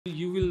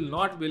You will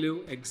not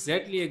believe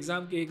exactly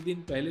exam के एक दिन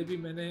पहले भी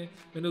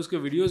मैंने उसके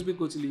वीडियोस भी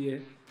कुछ लिए.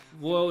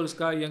 वो और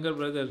उसका younger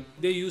brother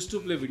they use to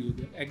play video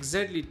game.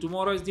 Exactly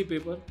tomorrow is the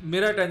paper.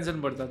 मेरा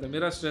टेंशन बढ़ता था,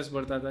 मेरा स्ट्रेस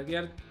बढ़ता था कि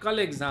यार कल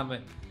एग्जाम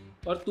है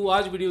और तू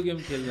आज वीडियो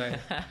गेम खेल रहा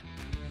है.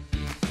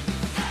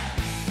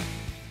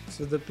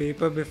 So the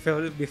paper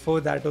before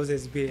that was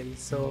SBL.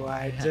 So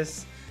I had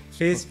just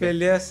faced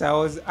failures.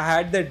 I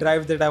had the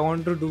drive that I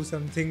want to do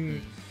something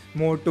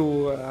more to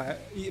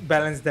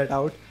balance that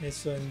out.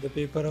 So in the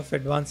paper of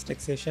advanced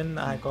taxation,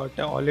 I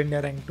got all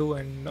India rank 2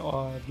 and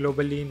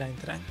globally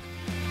 9th rank.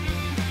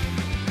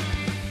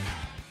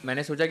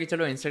 मैंने सोचा कि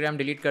चलो Instagram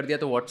delete कर दिया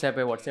तो WhatsApp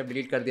है, WhatsApp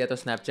delete कर दिया तो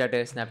स्नैपचैट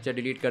है, स्नैपचैट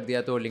डिलीट कर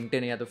दिया तो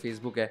लिंक्डइन है या तो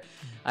फेसबुक है.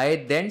 आई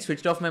then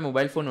switched of my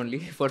mobile phone only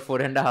for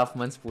 4.5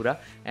 months पूरा.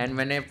 एंड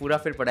मैंने पूरा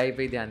फिर पढ़ाई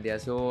पे ही ध्यान दिया.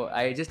 सो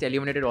I just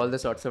eliminated all the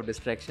sorts of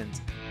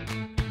distractions.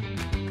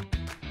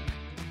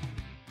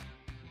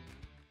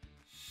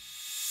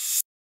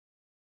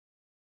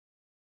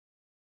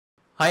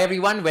 Hi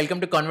everyone, welcome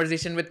to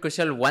Conversation with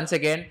Kushal once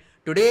again.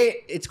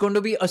 Today it's going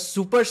to be a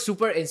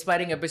super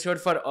inspiring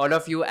episode for all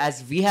of you,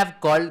 as we have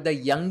called the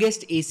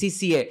youngest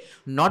ACCA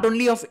not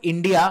only of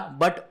India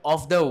but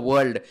of the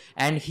world,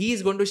 and he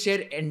is going to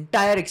share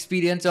entire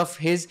experience of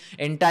his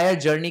entire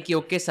journey कि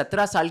okay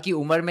 17 साल की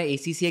उम्र में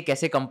ACCA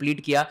कैसे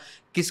complete किया,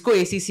 किसको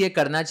ACCA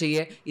करना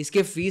चाहिए,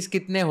 इसके फीस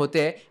कितने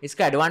होते हैं,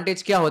 इसका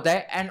एडवांटेज क्या होता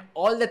है, and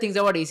all the things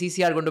about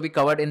ACCA are going to be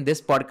covered in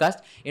this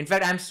podcast. In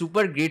fact, I am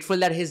super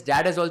grateful that his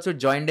dad has also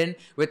joined in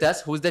with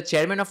us, who's the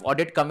chairman of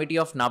audit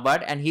committee of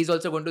NABARD, and he's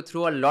also going to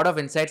throw a lot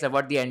of insights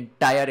about the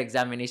entire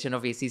examination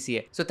of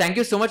ACCA. So thank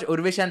you so much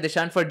Urvish and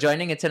Dishaan for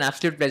joining. It's an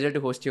absolute pleasure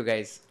to host you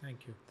guys.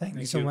 Thank you.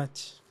 Thank you so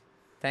much.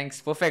 Thanks.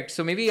 Perfect.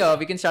 So maybe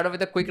we can start off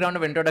with a quick round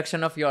of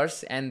introduction of yours,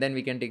 and then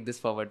we can take this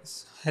forward.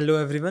 Hello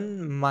everyone,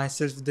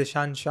 myself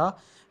Dishaan Shah,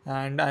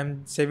 and I'm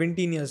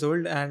 17 years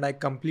old, and I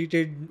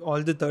completed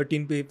all the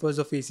 13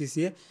 papers of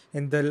ACCA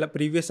in the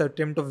previous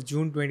attempt of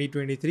June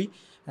 2023,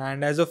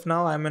 and as of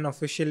now I'm an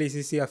official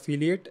ACCA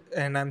affiliate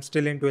and I'm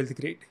still in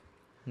 12th grade.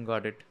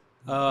 Got it.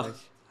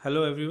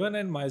 Hello everyone,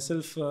 and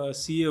myself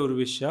CA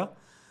Urvish Shah.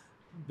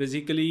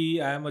 Basically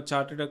I am a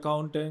chartered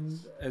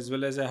accountant as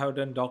well as I have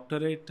done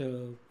doctorate.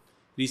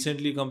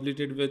 Recently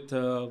completed with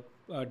a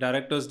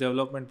director's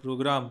development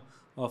program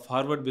of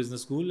Harvard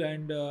Business School,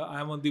 and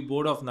I am on the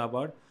board of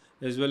NABARD,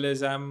 as well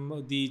as I am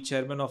the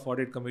chairman of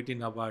audit committee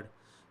NABARD.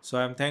 So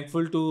I am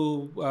thankful to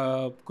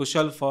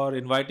Kushal for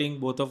inviting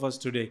both of us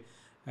today,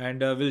 and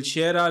we'll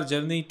share our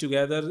journey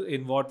together,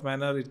 in what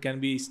manner it can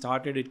be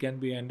started, it can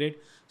be ended.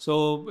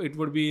 So it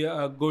would be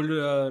a good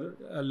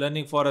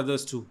learning for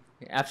others too.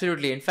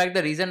 Absolutely. In fact,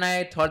 the reason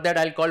I thought that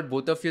I'll call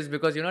both of you is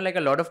because, you know, like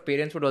a lot of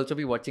parents would also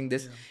be watching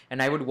this,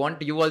 and I would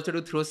want you also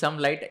to throw some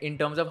light in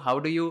terms of how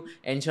do you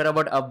ensure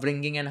about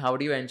upbringing and how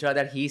do you ensure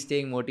that he's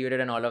staying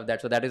motivated and all of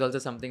that. So that is also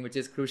something which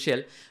is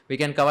crucial. We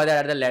can cover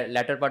that at the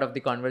latter part of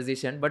the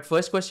conversation. But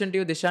first question to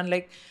you, Dishaan,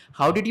 like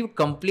how did you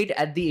complete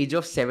at the age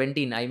of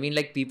 17? I mean,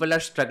 like people are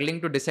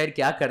struggling to decide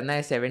क्या करना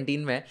है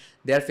 17 में.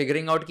 They are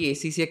figuring out कि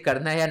ACCA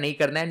करना है या नहीं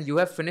करना है, and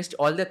you have finished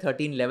all the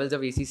 13 levels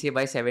of ACCA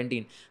by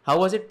 17. How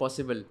was it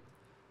possible?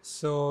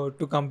 So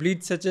to complete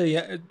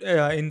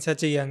in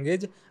such a young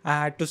age,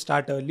 I had to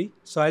start early.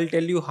 So I'll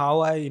tell you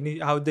how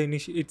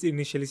it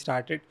initially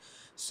started.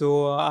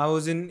 So I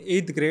was in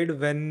 8th grade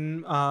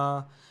when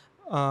I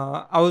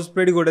was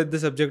pretty good at the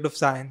subject of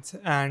science,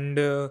 and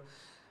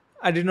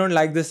I did not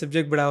like the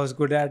subject, but I was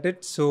good at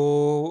it.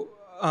 So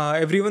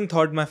everyone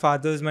thought, my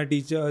fathers, my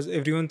teachers,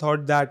 everyone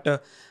thought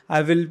that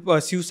I will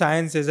pursue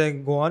science as I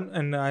go on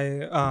and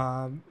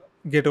I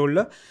get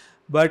older.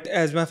 But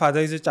as my father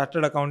is a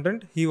chartered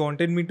accountant, he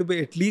wanted me to be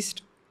at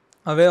least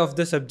aware of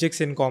the subjects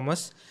in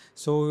commerce.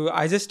 So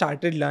I just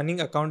started learning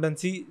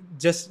accountancy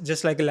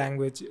just like a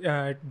language.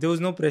 There was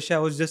no pressure. I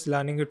was just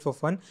learning it for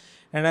fun,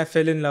 and I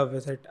fell in love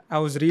with it. I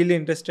was really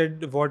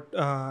interested what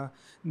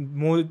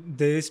more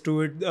there is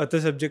to it,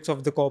 other subjects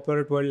of the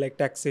corporate world like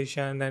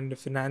taxation and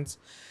finance.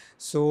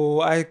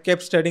 So I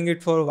kept studying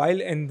it for a while,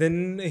 and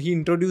then he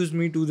introduced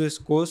me to this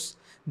course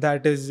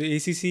that is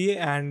ACCA,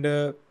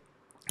 and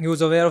he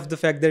was aware of the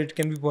fact that it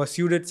can be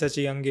pursued at such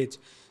a young age.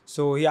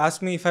 So he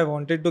asked me if I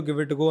wanted to give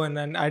it a go,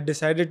 and I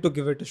decided to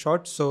give it a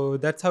shot. So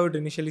that's how it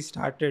initially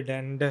started,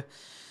 and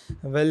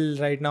well,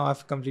 right now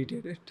I've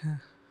completed it.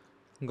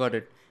 Got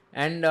it.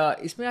 And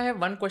इसमें I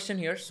have one question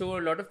here. So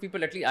a lot of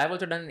people, actually I've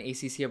also done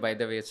ACCA by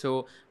the way.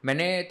 So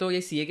मैंने तो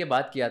ये CA के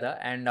बाद किया था,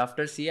 and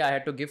after CA I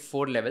had to give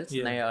 4 levels.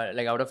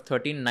 Like out of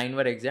 13, 9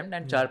 were exempt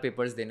and 4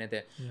 papers देने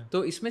थे.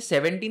 तो इसमें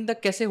 17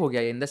 तक कैसे हो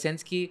गया? In the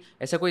sense कि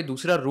ऐसा कोई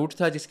दूसरा route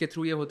था जिसके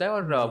through ये होता है,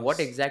 और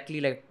what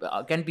exactly, like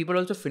can people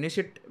also finish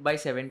it by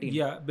 17?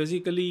 Yeah,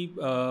 basically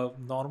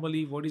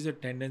normally what is a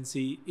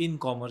tendency in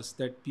commerce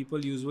that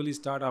people usually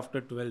start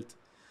after 12th,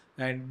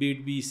 and be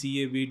it be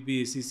CA, be it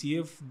be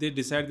ACCA, they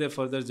decide their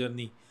further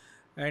journey.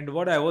 And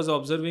what I was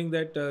observing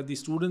that the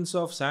students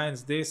of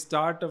science, they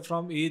start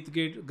from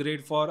 8th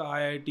grade for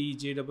IIT,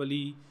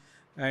 JEE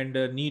and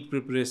NEET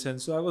preparation.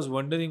 So I was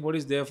wondering what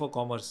is there for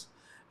commerce.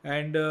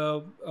 And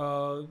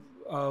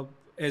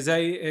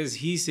as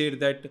he said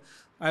that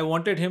I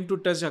wanted him to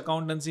touch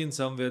accountancy in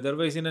some way.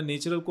 Otherwise, in a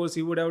natural course,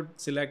 he would have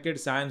selected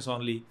science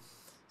only.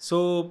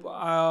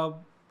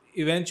 So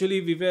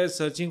eventually, we were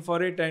searching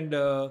for it, and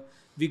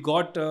we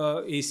got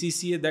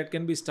ACCA that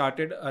can be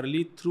started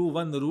early through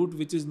one route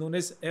which is known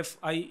as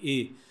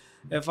FIA.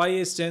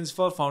 FIA stands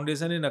for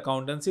Foundation in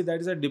Accountancy. That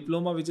is a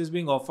diploma which is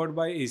being offered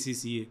by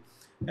ACCA.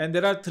 And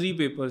there are 3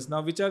 papers.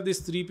 Now, which are these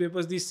 3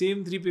 papers? The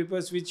same 3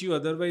 papers which you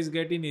otherwise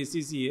get in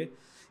ACCA.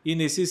 In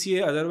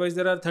ACCA, otherwise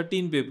there are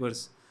 13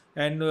 papers.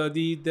 And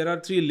there are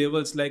 3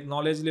 levels like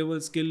knowledge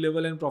level, skill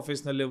level and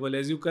professional level.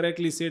 As you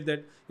correctly said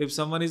that if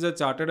someone is a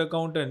chartered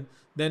accountant,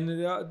 then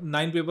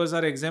 9 papers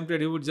are exempted.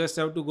 He would just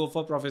have to go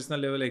for professional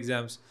level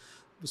exams.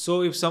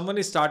 So if someone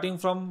is starting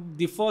from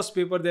the first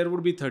paper, there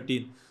would be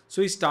 13.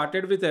 So he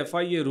started with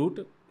FIA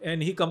route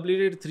and he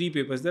completed 3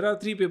 papers. There are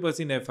 3 papers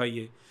in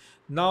FIA.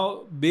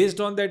 Now, based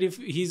on that, if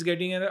he's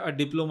getting a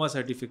diploma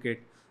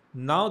certificate,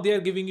 now they are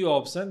giving you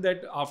option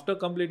that after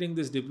completing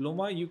this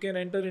diploma, you can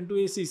enter into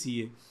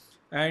ACCA.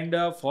 And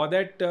for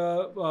that,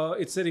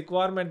 it's a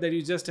requirement that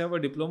you just have a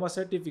diploma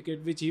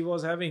certificate, which he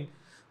was having.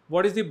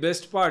 What is the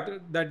best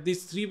part? That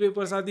these 3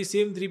 papers are the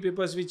same 3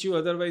 papers which you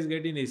otherwise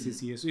get in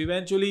ACCA. So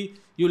eventually,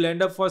 you'll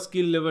end up for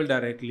skill level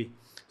directly.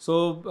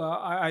 So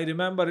I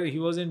remember he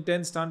was in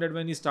 10th standard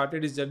when he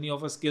started his journey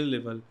of a skill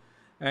level.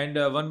 And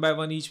one by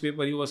one, each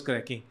paper he was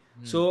cracking.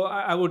 So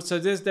I would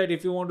suggest that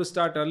if you want to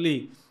start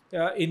early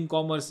in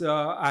commerce,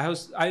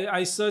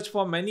 I search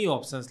for many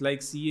options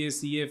like CA,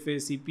 CFA,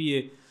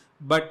 CPA,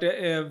 but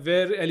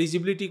where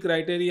eligibility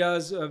criteria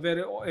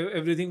where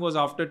everything was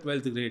after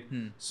 12th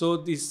grade. So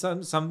this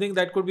something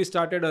that could be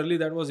started early,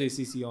 that was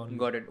ACC only.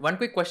 Got it. One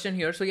quick question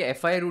here. So ये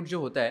FI route जो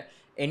होता है,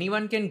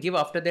 anyone can give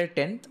after their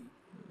 10th?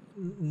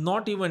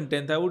 Not even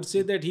 10th. I would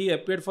say that he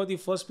appeared for the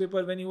first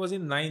paper when he was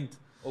in 9th.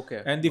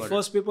 Okay. And the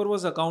first paper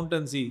was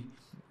accountancy.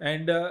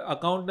 And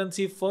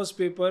accountancy first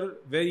paper,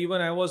 where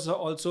even I was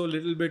also a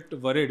little bit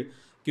worried,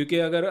 क्योंकि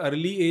अगर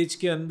early as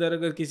के अंदर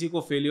अगर किसी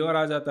को failure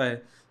आ जाता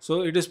है,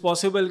 so it is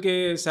possible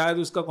कि शायद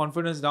उसका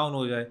कॉन्फिडेंस डाउन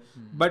हो जाए.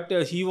 बट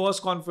ही वॉज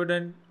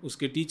कॉन्फिडेंट,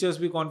 उसके टीचर्स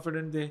भी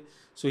कॉन्फिडेंट थे.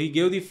 So he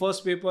gave the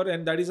first paper,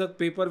 and that is a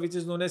paper which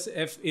is known as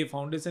FA,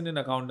 Foundation in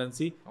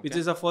Accountancy, which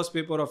is the first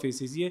paper of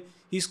ACCA.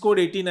 He scored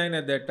 89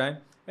 at that time,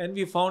 and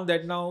we found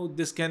that now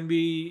this can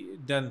be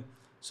done.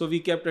 So we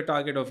kept a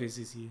target of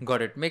ACCA.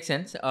 Got it. Makes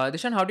sense.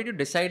 Dishaan, how did you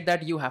decide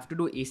that you have to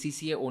do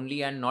ACCA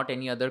only and not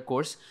any other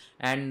course?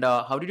 And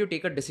how did you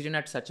take a decision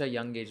at such a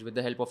young age, with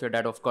the help of your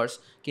dad, of course,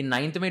 कि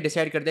 9th में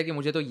decide कर दिया कि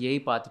मुझे तो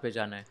यही path पे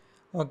जाना है?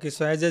 Okay,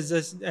 so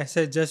as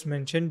I just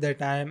mentioned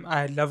that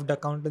I loved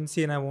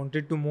accountancy and I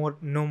wanted to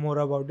know more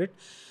about it.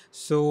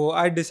 So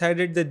I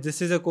decided that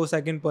this is a course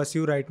I can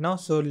pursue right now.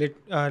 So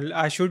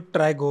I should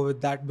try go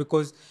with that,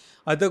 because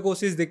other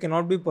courses, they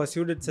cannot be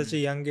pursued at such a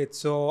young age.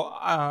 So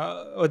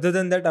other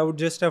than that, I would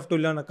just have to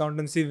learn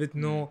accountancy with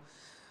no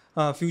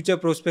future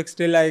prospects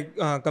till I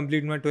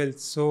complete my 12th.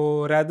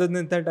 So rather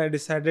than that, I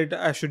decided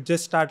I should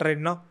just start right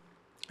now.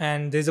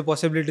 And there's a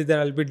possibility that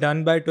I'll be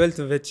done by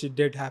 12th, which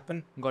did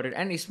happen. Got it.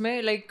 And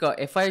इसमें like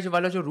FI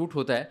वाला जो route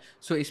होता है,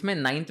 so इसमें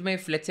 9th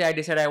में, let's say I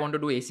decide I want to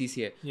do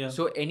ACCA. Yeah.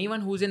 So anyone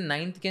who's in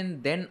 9th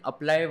can then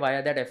apply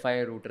via that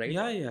FI route, right?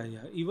 Yeah.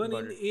 Even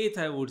in 8th,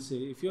 I would say,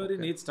 if you are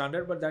in 8th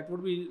standard, but that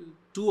would be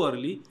too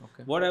early.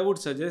 Okay. What I would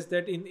suggest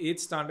that in 8th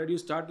standard, you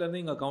start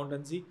learning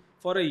accountancy.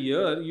 For a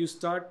year, you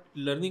start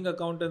learning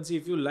accountancy.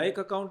 If you like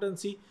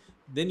accountancy,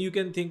 then you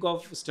can think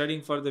of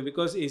studying further,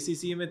 because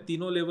ACCA में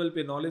तीनों level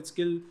पे knowledge,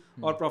 skill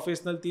और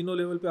professional तीनों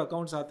level पे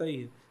accounts आता ही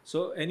है.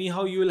 So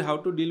anyhow you will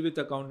have to deal with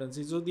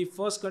accountancy. So the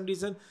first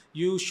condition,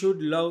 you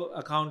should love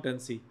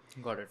accountancy.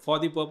 Got it. For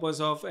the purpose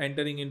of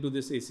entering into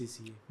this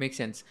ACCA. Makes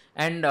sense.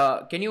 And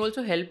can you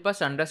also help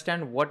us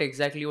understand what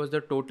exactly was the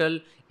total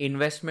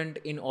investment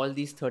in all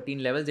these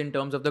 13 levels in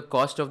terms of the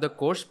cost of the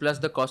course plus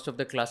the cost of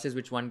the classes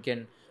which one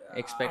can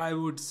expect? I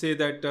would say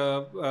that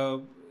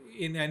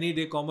in any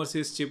day, commerce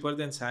is cheaper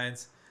than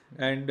science,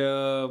 and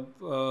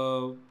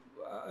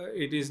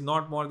it is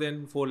not more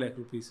than 4 lakh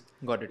rupees.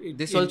 Got it.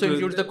 This also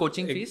includes the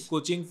coaching fees?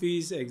 Coaching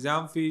fees,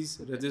 exam fees,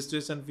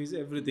 registration fees,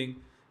 everything.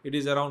 It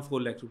is around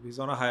 4 lakh rupees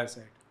on a higher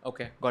side.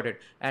 Okay, got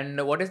it.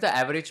 And what is the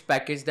average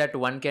package that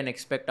one can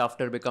expect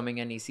after becoming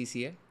an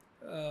ACCA?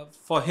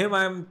 For him,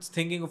 I am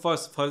thinking for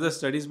further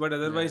studies, but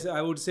otherwise,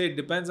 I would say it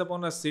depends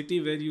upon a city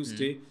where you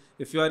stay.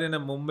 If you are in a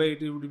Mumbai,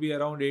 it would be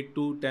around 8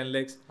 to 10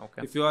 lakhs.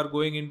 Okay. If you are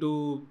going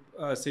into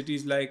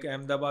cities like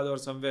Ahmedabad or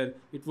somewhere,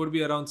 it would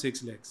be around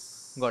 6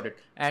 lakhs. Got it.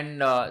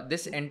 And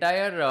this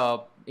entire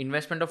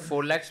investment of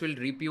 4 lakhs will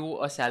reap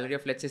you a salary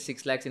of, let's say,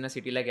 6 lakhs in a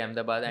city like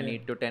Ahmedabad and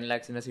 8 to 10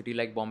 lakhs in a city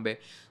like Bombay.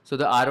 So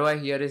the ROI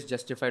here is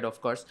justified, of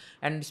course.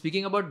 And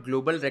speaking about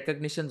global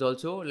recognitions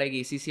also, like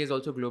ACCA is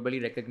also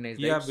globally recognized.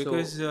 Yeah, right?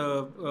 because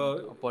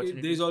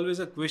there is always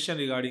a question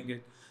regarding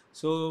it.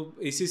 So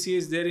ACCA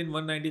is there in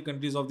 190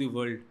 countries of the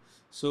world.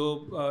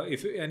 So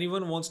if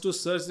anyone wants to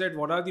search that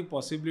what are the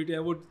possibility, I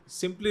would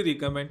simply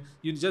recommend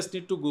you just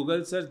need to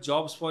Google search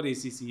jobs for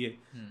ACCA,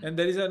 and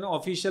there is an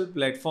official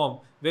platform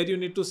where you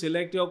need to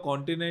select your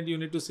continent, you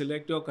need to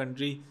select your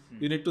country,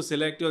 you need to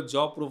select your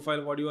job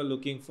profile, what you are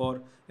looking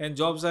for, and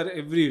jobs are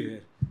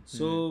everywhere.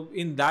 So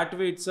in that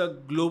way, it's a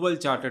global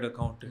chartered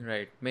accountant.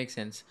 Right, makes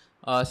sense.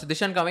 So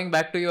Dishaan, coming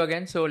back to you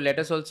again, so let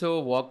us also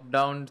walk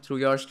down through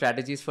your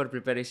strategies for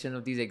preparation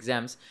of these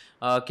exams.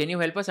 Can you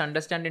help us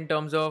understand in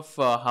terms of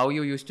how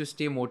you used to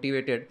stay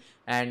motivated,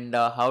 and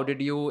how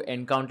did you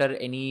encounter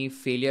any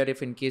failure,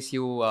 if in case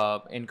you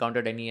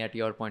encountered any at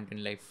your point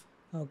in life?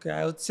 Okay,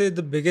 I would say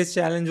the biggest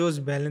challenge was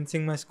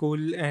balancing my school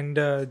and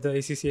the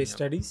ACCA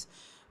studies.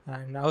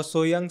 And I was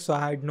so young, so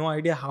I had no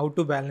idea how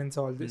to balance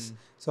all this.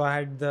 So I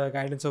had the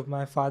guidance of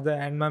my father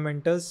and my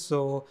mentors,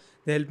 so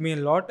they helped me a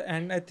lot.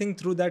 And I think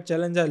through that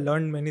challenge, I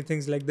learned many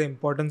things like the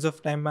importance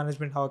of time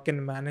management, how I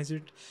can manage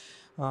it,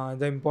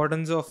 the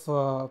importance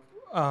of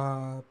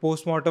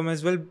post-mortem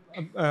as well,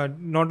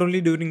 not only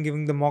during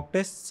giving the mock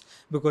tests,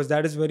 because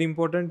that is very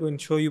important to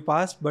ensure you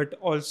pass, but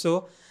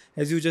also,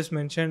 as you just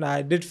mentioned,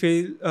 I did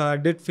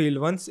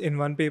fail once in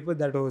one paper,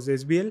 that was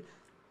SBL.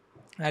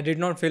 I did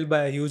not fail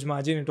by a huge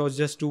margin, it was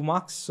just 2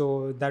 marks,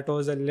 so that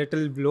was a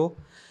little blow.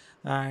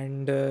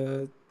 And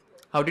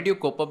How did you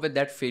cope up with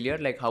that failure?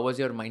 Like, how was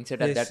your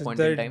mindset at that point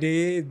the in time?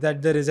 day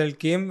that the result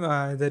came,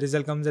 the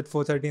result comes at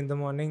 4:30 in the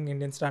morning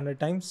Indian Standard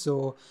Time.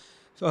 So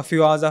a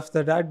few hours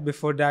after that,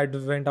 before Dad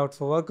went out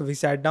for work, we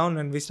sat down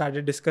and we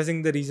started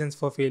discussing the reasons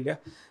for failure.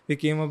 We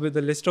came up with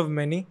a list of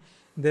many.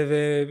 There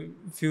were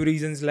few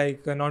reasons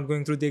like not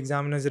going through the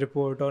examiner's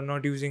report or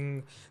not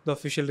using the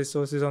official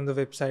resources on the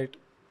website,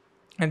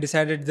 and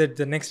decided that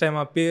the next time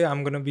I pay,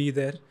 I'm going to be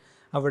there.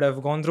 I would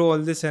have gone through all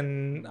this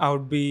and I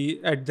would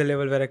be at the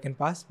level where I can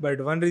pass.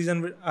 But one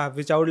reason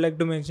which I would like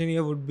to mention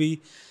here would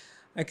be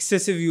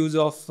excessive use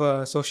of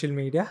social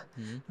media.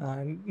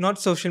 Not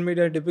social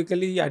media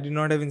typically. I did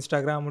not have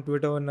Instagram or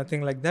Twitter or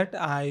nothing like that.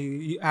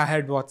 I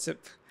had WhatsApp.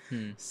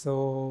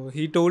 So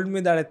he told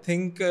me that I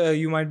think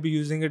you might be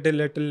using it a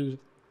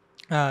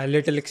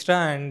little extra,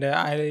 and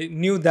I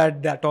knew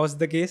that that was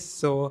the case.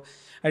 So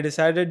I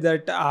decided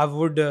that I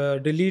would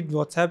delete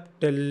WhatsApp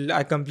till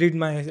I complete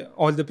my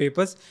all the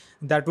papers.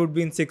 That would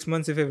be in 6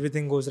 months if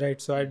everything goes right.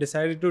 So I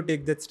decided to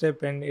take that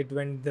step, and it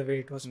went the way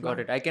it was planned. Got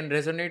it. I can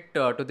resonate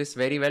to this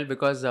very well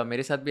because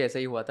मेरे साथ भी ऐसा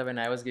ही हुआ था when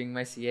I was giving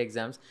my CA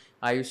exams.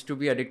 I used to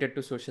be addicted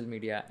to social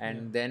media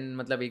and then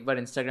मतलब एक बार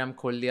Instagram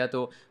खोल लिया तो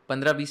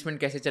 15-20 मिनट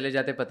कैसे चले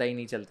जाते पता ही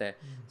नहीं चलता है.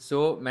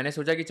 So मैंने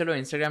सोचा कि चलो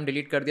Instagram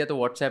डिलीट कर दिया तो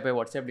WhatsApp है,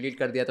 WhatsApp डिलीट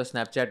कर दिया तो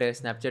Snapchat है,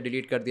 Snapchat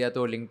डिलीट कर दिया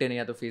तो LinkedIn है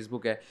या तो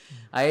Facebook है.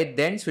 I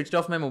then switched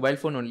off my mobile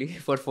phone only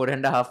for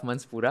 4.5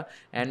 months पूरा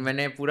and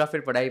मैंने पूरा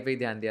फिर पढ़ाई पे ही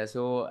ध्यान दिया.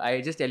 So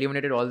I just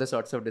eliminated all the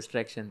sorts of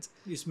distractions.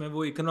 इसमें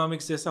वो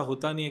इकोनॉमिक्स जैसा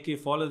होता नहीं है कि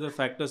all other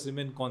factors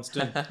remain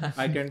constant.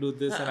 I can do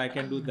this and I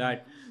can do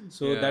that.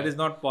 So that is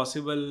not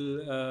possible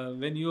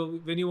when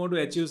you want to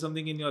achieve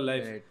something in your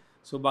life. Right.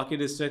 So बाकी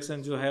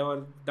distractions जो है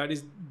और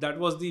that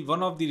was the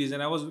one of the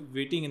reason I was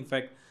waiting. In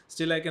fact,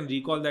 still I can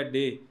recall that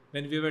day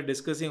when we were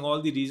discussing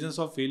all the reasons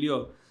of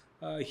failure.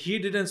 He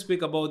didn't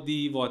speak about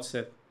the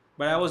WhatsApp,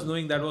 but I was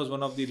knowing that was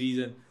one of the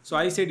reason. So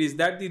I said, "Is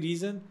that the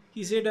reason?"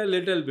 He said a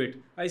little bit.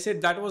 I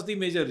said that was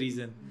the major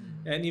reason.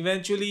 And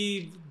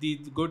eventually, the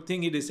good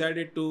thing, he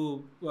decided to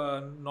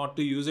not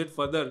to use it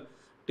further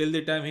till the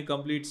time he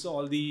completes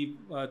all the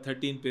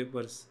 13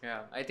 papers.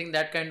 Yeah, I think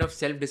that kind of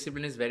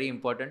self-discipline is very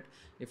important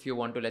if you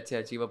want to, let's say,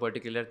 achieve a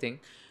particular thing.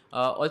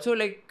 Also,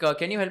 like,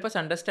 can you help us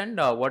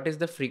understand what is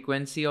the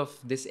frequency of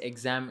this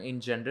exam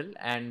in general,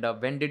 and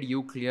when did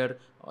you clear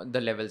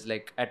the levels?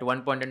 Like, at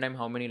one point in time,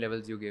 how many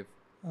levels you gave?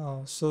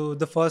 So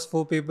the first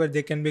 4 papers,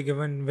 they can be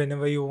given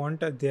whenever you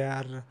want.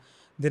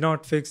 They're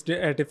not fixed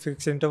at a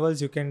fixed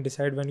intervals. You can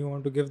decide when you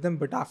want to give them.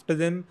 But after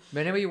them,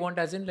 Whenever you want,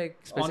 as in like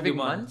specific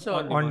demand. months or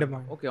on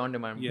demand. Okay, on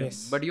demand.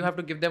 Yes. But you have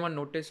to give them a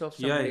notice of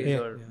some days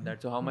yeah, or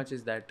that. So how much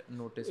is that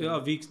notice? A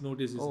week's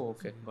notice. Is Oh,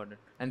 okay, got it.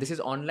 And this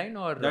is online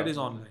or? That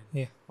is online.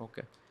 Yeah.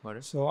 Okay,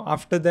 got it. So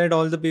after that,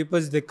 all the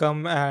papers, they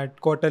come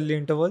at quarterly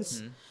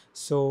intervals.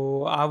 So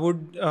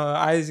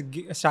I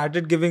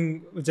started giving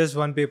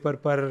just one paper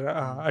per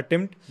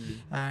attempt,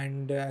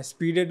 and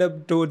speeded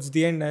up towards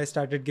the end. I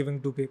started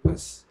giving 2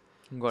 papers.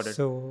 Got it.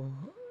 So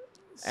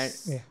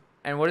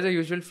And what is the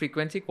usual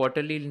frequency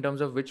quarterly in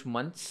terms of which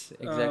months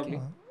exactly?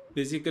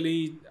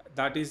 Basically,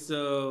 that is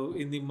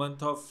in the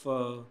month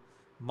of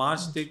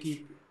March they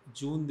keep,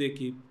 June they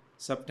keep,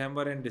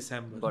 September and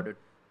December. Got it.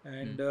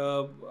 And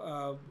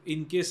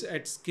in case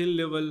at skill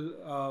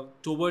level,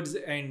 towards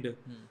the end,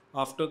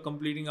 after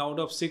completing out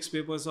of 6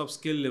 papers of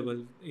skill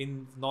level,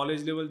 in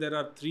knowledge level there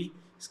are 3,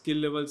 skill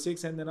level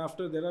 6, and then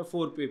after there are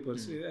 4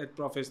 papers at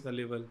professional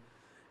level.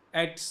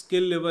 At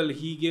skill level,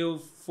 he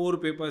gave 4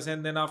 papers,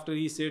 and then after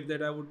he said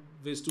that I would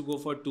wish to go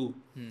for 2.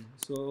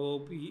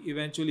 So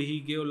eventually he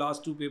gave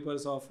last 2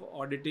 papers of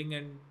auditing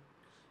and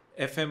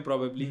FM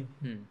probably,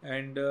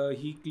 and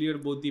he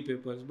cleared both the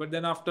papers. But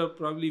then after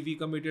probably we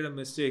committed a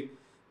mistake.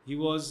 He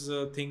was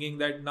thinking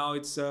that now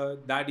it's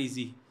that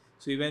easy.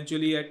 So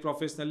eventually at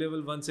professional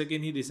level, once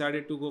again he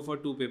decided to go for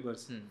 2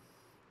 papers,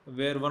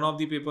 where one of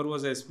the paper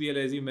was SPL,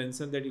 as he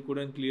mentioned that he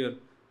couldn't clear.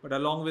 but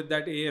along with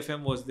that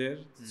AFM was there.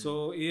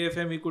 So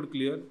AFM he could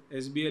clear,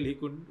 SBL he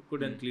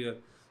couldn't clear.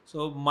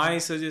 So my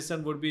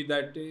suggestion would be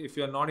that if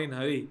you are not in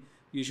hurry,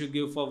 you should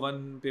give for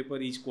one paper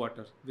each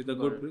quarter with a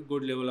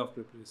good level of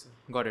preparation.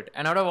 Got it.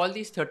 And out of all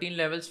these 13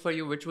 levels for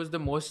you, which was the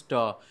most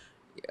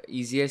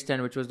easiest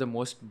and which was the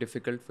most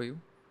difficult for you?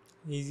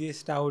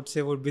 Easiest I would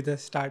say would be the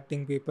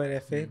starting paper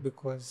FA,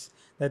 because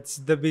that's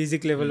the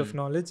basic level of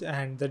knowledge,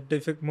 and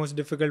the most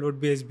difficult would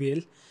be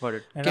SBL. Got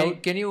it.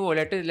 And Can you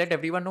let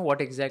everyone know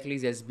what exactly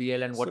is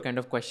SBL and what kind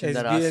of questions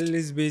are SBL asked?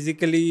 is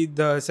basically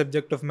the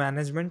subject of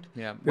management.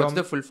 Yeah. What's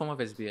the full form of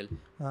SBL?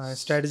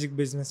 Strategic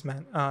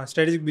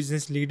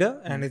business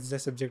leader, and it's the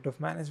subject of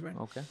management.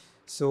 Okay.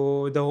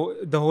 So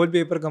the whole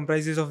paper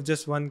comprises of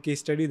just one case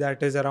study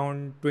that is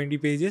around 20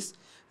 pages,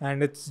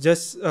 and it's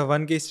just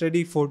one case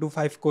study, 4 to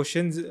 5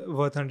 questions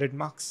worth 100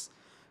 marks.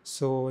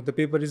 So the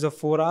paper is of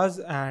 4 hours,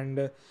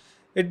 and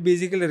it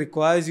basically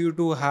requires you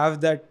to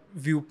have that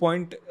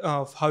viewpoint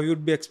of how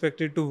you'd be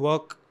expected to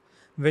work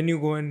when you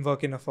go and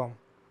work in a firm.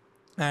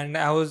 And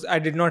I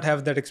did not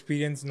have that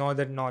experience nor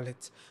that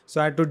knowledge,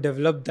 so I had to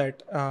develop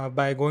that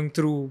by going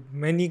through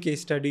many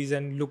case studies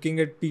and looking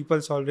at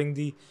people solving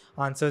the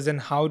answers and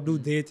how do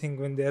they think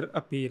when they're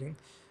appearing.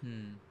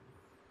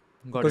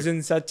 Got Because it.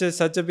 in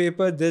such a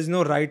paper, there's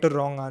no right or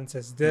wrong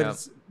answers.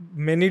 There's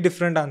many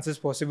different answers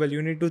possible.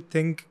 You need to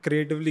think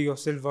creatively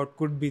yourself what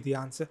could be the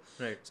answer.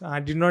 Right. So I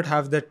did not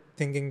have that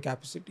thinking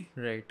capacity.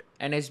 Right.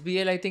 And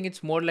SBL, I think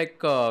it's more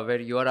like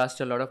where you are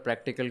asked a lot of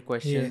practical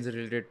questions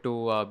related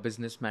to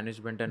business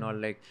management and all.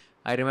 Like,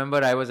 I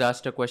remember I was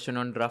asked a question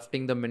on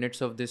drafting the minutes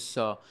of this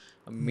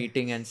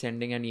meeting and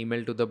sending an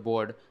email to the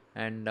board,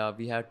 and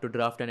we had to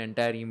draft an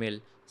entire email.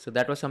 So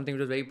that was something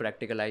which was very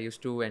practical. I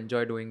used to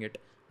enjoy doing it.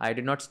 I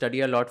did not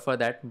study a lot for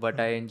that, but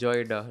I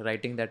enjoyed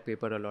writing that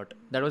paper a lot.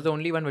 That was the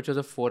only one which was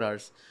of 4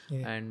 hours,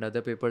 and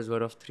other papers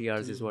were of 3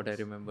 hours, is what I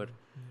remember.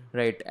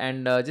 Right.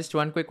 And just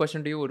one quick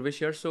question to you, Urvish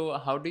here. So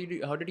how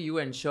did you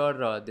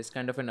ensure this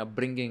kind of an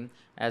upbringing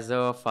as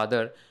a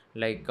father?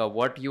 Like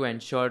what you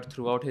ensured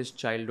throughout his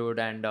childhood,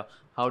 and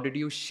how did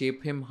you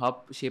shape him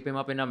up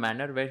in a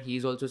manner where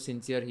he's also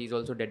sincere, he's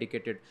also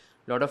dedicated?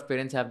 A lot of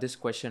parents have this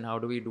question: how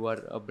do we do our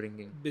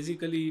upbringing?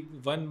 Basically,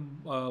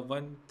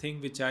 one thing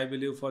which I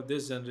believe for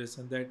this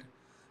generation, that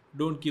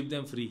don't keep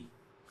them free,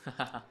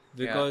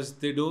 because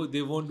they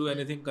won't do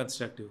anything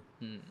constructive.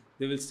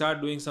 They will start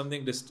doing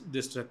something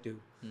destructive.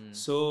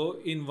 So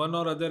in one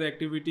or other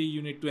activity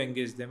you need to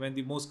engage them, and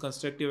the most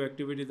constructive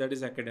activity, that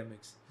is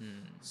academics.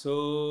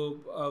 So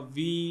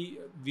we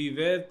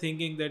were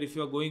thinking that if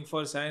you are going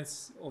for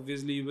science,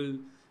 obviously you will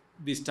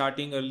be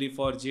starting early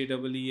for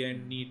JEE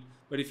and NEET.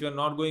 But if you are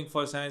not going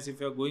for science, if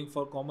you are going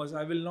for commerce,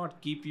 I will not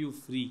keep you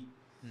free.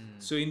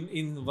 So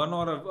in one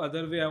or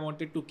other way, I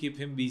wanted to keep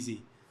him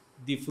busy.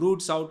 The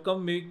fruits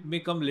outcome may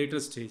come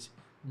later stage.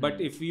 But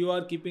if you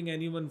are keeping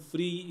anyone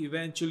free,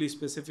 eventually,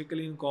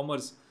 specifically in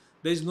commerce,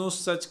 there is no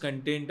such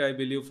content, I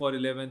believe, for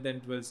 11th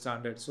and 12th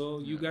standard. So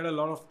you get a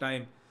lot of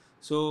time.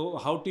 So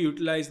how to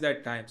utilize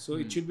that time? So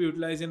it should be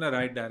utilized in a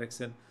right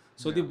direction.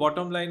 So the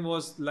bottom line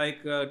was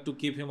like to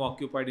keep him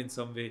occupied in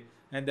some way.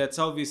 And that's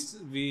how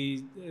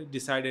we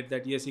decided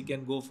that yes, he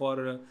can go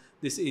for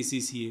this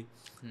ACCA.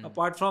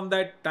 Apart from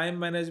that, time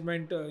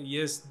management,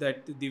 yes,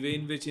 that the way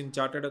in which in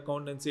chartered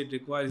accountancy it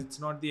requires, it's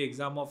not the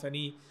exam of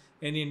any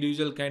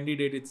individual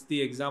candidate, it's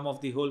the exam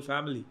of the whole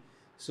family.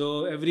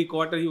 So every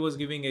quarter he was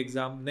giving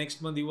exam,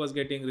 next month he was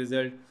getting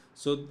result.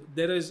 So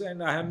there is,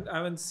 and I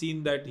haven't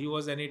seen that he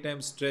was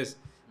anytime stressed.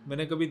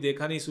 मैंने कभी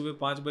देखा नहीं सुबह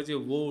 5 बजे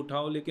वो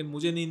उठाओ, लेकिन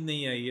मुझे नींद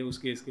नहीं आई है उस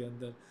केस के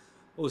अंदर.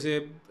 उसे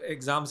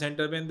एग्जाम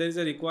सेंटर में, there is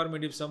a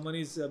requirement if someone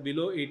is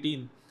below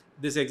 18,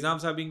 these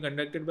exams are being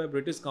conducted by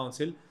British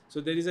Council, so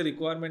there is a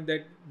requirement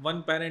that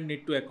one parent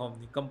need to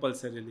accompany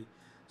compulsorily.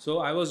 So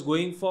I was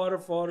going for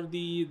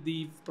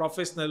the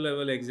professional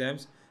level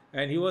exams,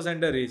 and he was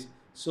underage.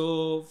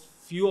 So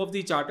few of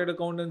the chartered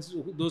accountants,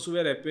 those who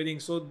were appearing,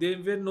 so they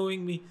were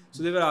knowing me,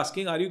 so they were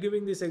asking, are you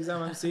giving this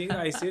exam? I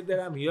said that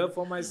I'm here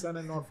for my son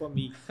and not for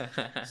me.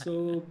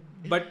 So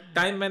but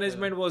time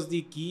management was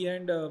the key,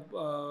 and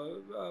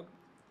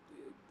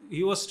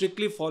he was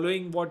strictly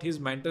following what his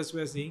mentors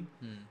were saying.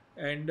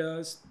 And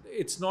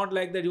it's not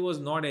like that he was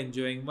not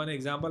enjoying. One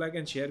example I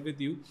can share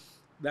with you,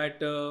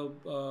 that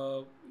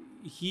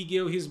he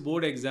gave his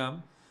board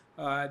exam,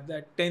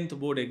 that 10th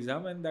board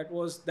exam, and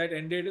that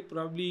ended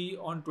probably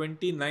on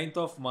 29th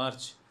of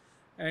March,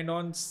 and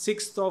on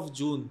 6th of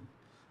June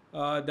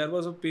there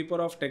was a paper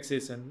of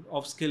taxation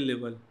of skill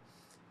level,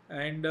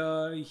 and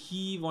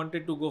he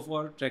wanted to go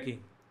for trekking.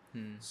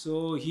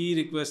 So he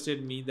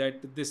requested me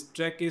that this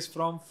trek is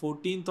from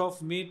 14th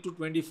of May to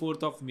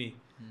 24th of May.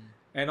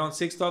 And on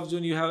 6th of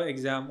June you have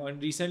exam,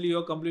 and recently you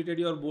have completed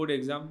your board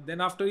exam. Then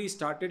after he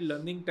started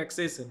learning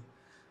taxation.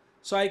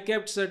 So I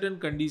kept certain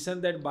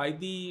condition that by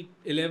the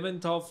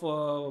 11th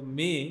of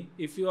May,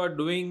 if you are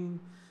doing,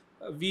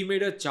 we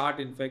made a chart,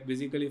 in fact,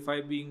 basically, if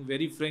I'm being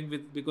very frank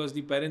with, because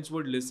the parents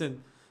would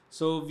listen.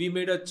 So we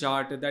made a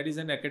chart, that is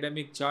an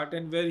academic chart,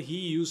 and where he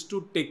used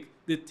to tick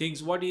the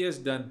things, what he has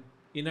done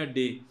in a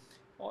day.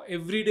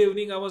 Every day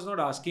evening I was not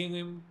asking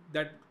him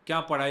that क्या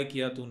पढ़ाई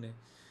किया तूने.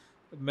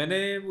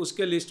 मैंने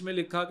उसके list में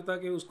लिखा था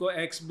कि उसको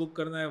एक्स बुक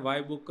करना है,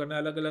 वाई बुक करना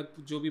है, अलग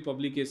अलग जो भी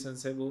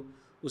पब्लिकेशंस है वो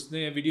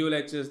उसने वीडियो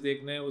लेक्चर्स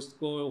देखने हैं,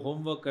 उसको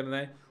होमवर्क करना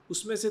है.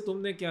 उसमें से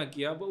तुमने क्या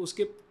किया?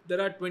 उसके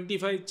देयर आर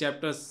 25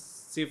 चैप्टर्स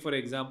से for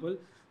example,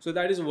 so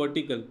that is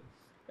vertical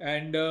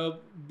and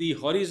the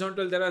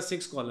horizontal there are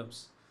 6 columns,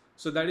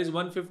 so that is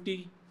 150.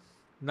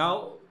 Now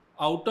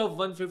out of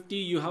 150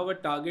 you have a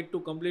target to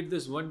complete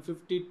this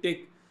 150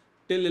 tick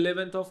till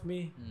 11th of May.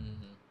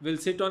 Will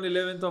sit on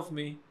 11th of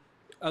May.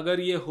 अगर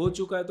ये हो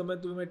चुका है तो मैं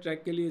तुम्हें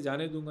track के लिए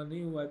जाने दूंगा,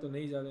 नहीं हुआ है तो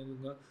नहीं जाने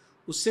दूंगा.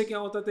 उससे क्या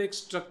होता था, एक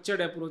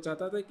स्ट्रक्चर्ड अप्रोच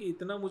आता था कि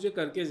इतना मुझे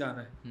करके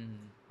जाना है.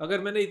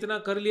 अगर मैंने इतना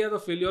कर लिया तो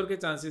फेलियर के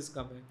चांसेस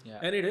कम है.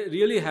 And it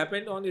really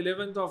happened on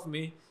 11th of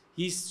May.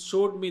 He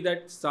showed me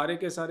that सारे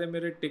के सारे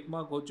मेरे टिक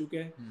मार्क हो चुके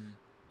हैं.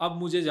 अब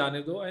मुझे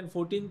जाने दो. And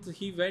 14th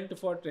he went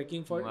for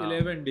trekking for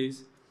 11 days.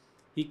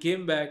 He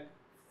came back.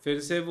 फिर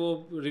से वो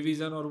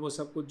रिवीजन और वो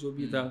सब कुछ जो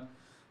भी था.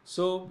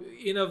 सो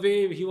इन अ वे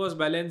ही वॉज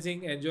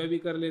बैलेंसिंग, एन्जॉय भी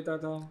कर लेता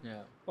था.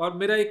 और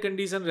मेरा एक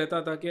कंडीशन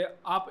रहता था कि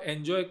आप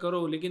एन्जॉय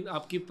करो लेकिन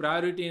आपकी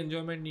प्रायोरिटी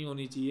एन्जॉयमेंट नहीं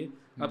होनी चाहिए,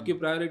 आपकी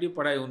प्रायोरिटी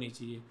पढ़ाई होनी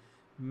चाहिए.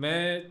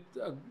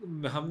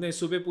 हमने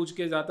सुबह पूछ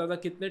के जाता था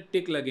कितने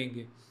टिक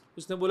लगेंगे.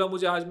 उसने बोला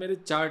मुझे आज मेरे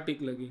 4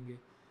 टिक लगेंगे.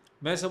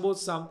 मैं सपोज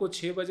शाम को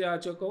 6 बजे आ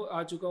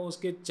चुका हूँ,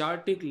 उसके 4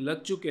 टिक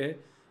लग चुके हैं.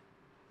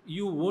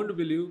 यू वोंट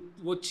बिलीव,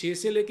 वो 6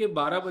 से लेके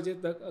 12 बजे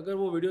तक अगर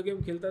वो वीडियो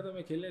गेम खेलता था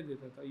मैं खेलने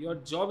देता था.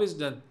 Your job is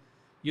done,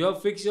 you have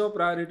fix your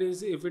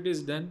priorities if it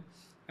is done.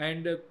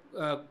 And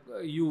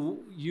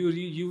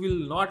you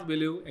will not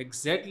believe,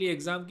 exactly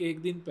exam के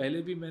एक दिन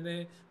पहले भी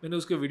मैंने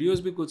उसके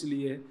वीडियोज़ भी कुछ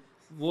लिए.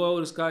 वो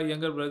और उसका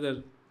यंगर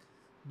ब्रदर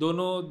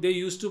दोनों दे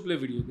use to play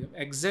video game.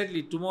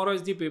 Exactly tomorrow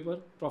is the paper,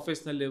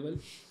 professional level.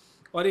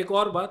 और एक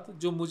और बात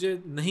जो मुझे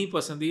नहीं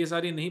पसंद, ये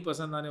सारी नहीं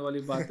पसंद आने वाली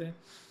बात है,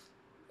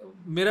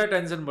 मेरा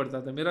टेंशन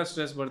बढ़ता था, मेरा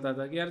स्ट्रेस बढ़ता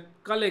था कि यार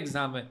कल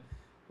एग्ज़ाम है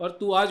और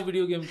तू आज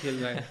वीडियो गेम खेल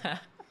रहा है.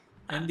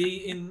 And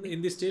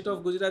in the state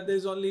of Gujarat there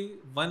is only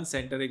one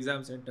centre,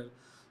 exam centre.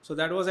 So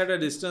that was at a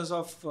distance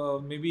of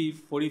may be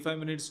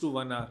 45 minutes to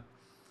 1 hour.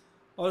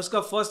 और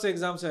उसका फर्स्ट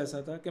एग्ज़ाम से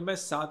ऐसा था कि मैं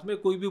साथ में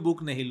कोई भी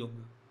बुक नहीं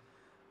लूँगा.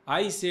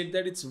 I said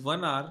that it's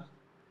 1 hour.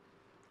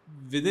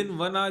 Within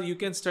 1 hour you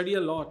can study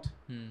a lot.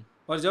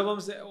 और जब हम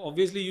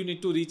obviously you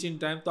need to reach in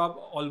time, तो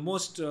आप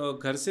almost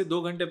घर से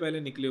 2 घंटे पहले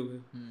निकले हुए.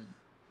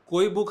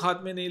 कोई बुक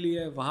हाथ में नहीं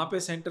लिया है, वहाँ पे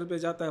सेंटर पे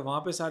जाता है, वहाँ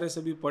पे सारे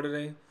सभी पढ़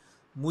रहे हैं.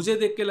 मुझे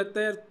देख के लगता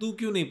है यार तू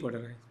क्यों नहीं पढ़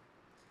रहा है.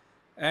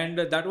 And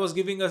that was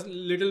giving us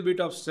little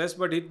bit of stress,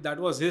 but that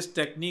was his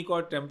technique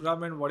or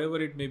temperament, whatever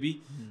it may be.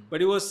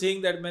 But he was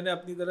saying that मैंने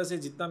अपनी तरह से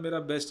जितना मेरा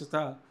बेस्ट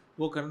था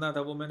वो करना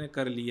था वो मैंने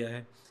कर लिया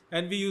है.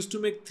 And we use to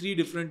make 3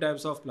 different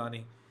types of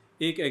planning.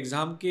 एक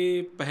एग्ज़ाम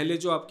के पहले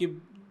जो आपकी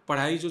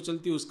पढ़ाई जो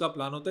चलती है उसका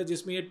प्लान होता है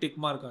जिसमें ये टिक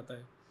मार्क आता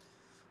है.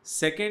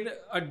 Second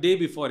a day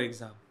before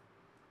exam.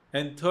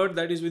 And third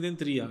that is with in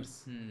 3 hours.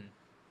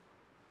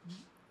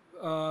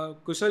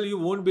 Kusal, you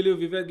won't believe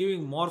we are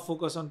giving more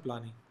focus on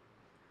planning.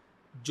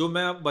 जो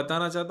मैं अब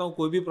बताना चाहता हूँ,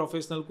 कोई भी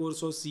प्रोफेशनल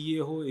कोर्स हो, CA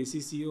हो,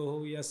 AC CA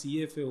हो या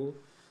CFA हो,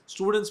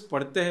 स्टूडेंट्स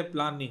पढ़ते हैं,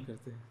 प्लान नहीं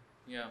करते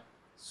हैं.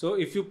 So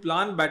if you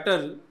plan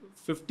better,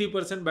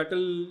 50%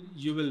 battle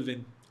you will win.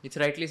 It's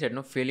rightly said,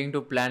 no? Failing to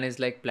plan is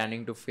like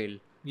planning to fail.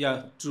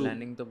 Yeah, true.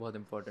 Planning तो बहुत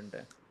important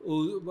है.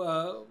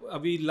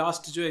 अभी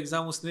लास्ट जो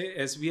एग्ज़ाम उसने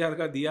SBR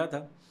का दिया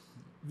था,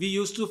 we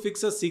used to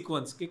fix a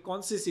sequence कि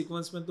कौन से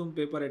सीक्वेंस में तुम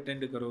पेपर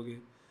अटेंड करोगे.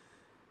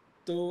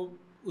 तो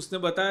उसने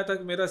बताया था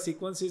कि मेरा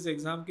सीक्वेंस इस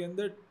एग्ज़ाम के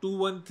अंदर 2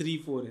 1 3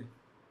 4 है.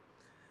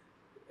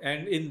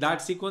 And in that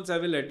sequence I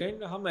will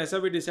attend. हम ऐसा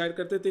भी डिसाइड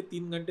करते थे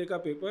 3 घंटे का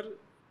paper,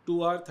 2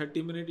 hour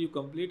 30 minute you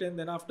complete and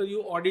then after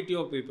you audit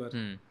your paper.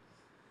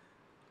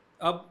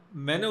 अब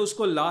मैंने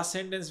उसको last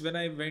sentence when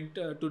I went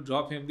to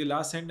drop him, the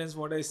last sentence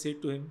what I said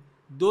to him,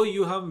 though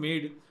you have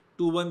made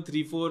 2 1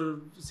 3 4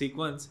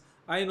 sequence,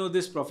 I know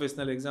this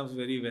professional exams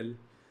very well.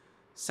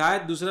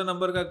 शायद दूसरा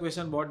number का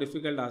question बहुत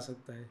difficult आ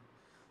सकता है,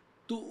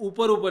 तू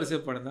ऊपर से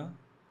पढ़ना.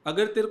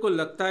 अगर तेरे को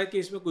लगता है कि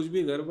इसमें कुछ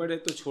भी गड़बड़ है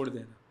तो छोड़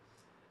देना.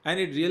 And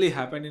it really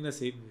happened in the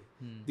same way.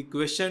 The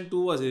question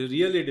 2 was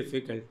really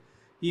difficult.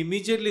 He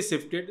immediately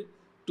shifted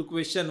to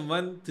question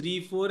 1, 3,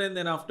 4 and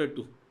then after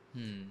 2.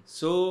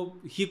 So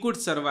he could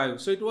survive.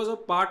 So it was a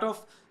part of,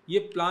 ये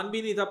plan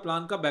भी नहीं था,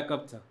 plan का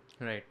backup था.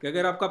 Right. कि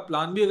अगर आपका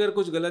plan भी अगर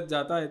कुछ गलत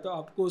जाता है तो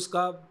आपको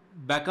उसका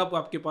बैकअप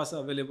आपके पास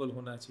अवेलेबल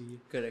होना चाहिए.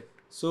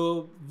 Correct. So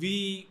we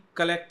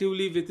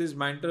collectively with his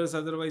mentors,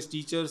 otherwise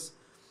teachers,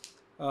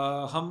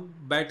 हम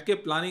बैठ के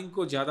प्लानिंग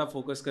को ज़्यादा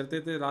फोकस करते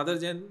थे rather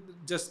than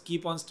just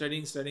keep on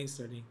studying.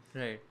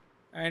 Right.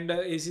 And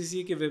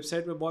ACCA के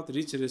वेबसाइट पे बहुत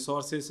रिच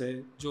रिसोर्सेज है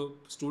जो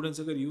स्टूडेंट्स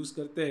अगर यूज़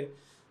करते हैं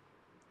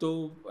तो.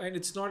 And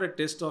it's not a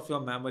test of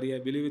your memory, I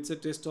believe it's a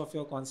test of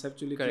your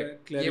conceptually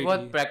clarity. ये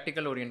बहुत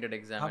प्रैक्टिकल ओरिएंटेड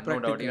एग्जाम है, no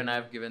doubt. Even I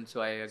have given, so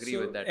I agree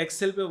with that.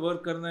 Excel पे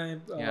work करना है,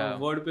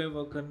 word पे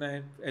work करना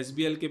है.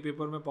 SBL के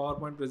पेपर में पावर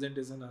पॉइंट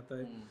प्रेजेंटेशन आता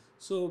है.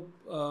 सो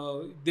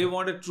they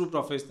want a true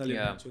professional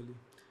actually.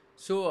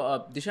 So,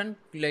 Dishaan,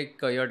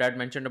 like your dad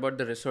mentioned about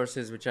the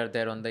resources which are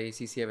there on the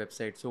ACCA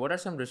website. So, what are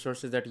some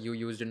resources that you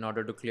used in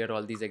order to clear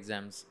all these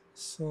exams?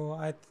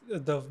 So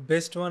the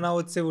best one I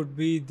would say would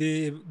be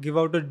they give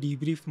out a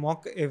debrief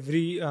mock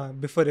every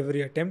before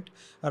every attempt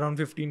around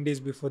 15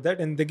 days before that,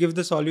 and they give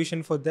the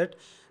solution for that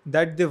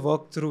they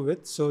work through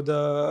it. So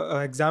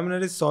the examiner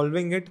is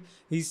solving it.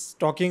 He's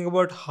talking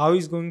about how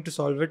he's going to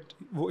solve it,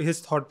 his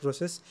thought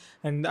process,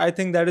 and I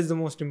think that is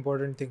the most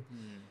important thing.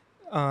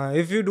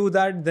 If you do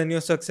that, then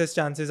your success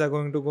chances are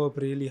going to go up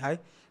really high.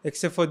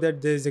 Except for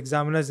that, there's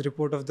examiner's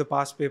report of the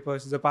past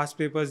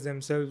papers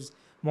themselves,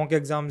 mock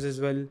exams as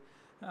well.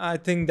 I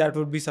think that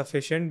would be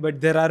sufficient, but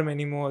there are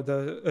many more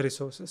other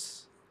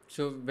resources.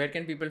 So, where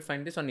can people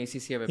find this on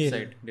ACCA Yeah.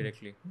 website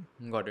directly?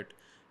 Got it.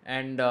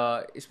 And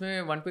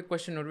isme one quick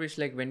question, Urvish,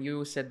 like when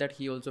you said that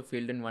he also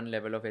failed in one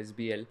level of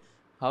SBL,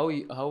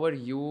 how were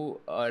you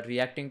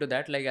reacting to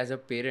that? Like as a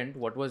parent,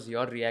 what was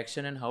your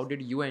reaction, and how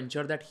did you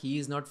ensure that he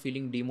is not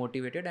feeling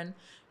demotivated and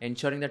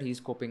ensuring that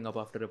he's coping up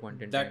after a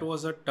point in That time?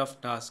 was a tough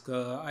task.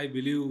 I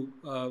believe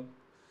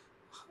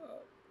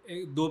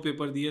दो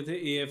paper दिए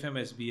थे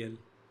AFM SBL.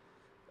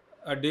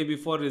 A day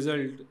before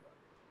result,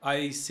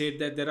 I said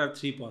that there are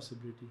three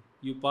possibilities.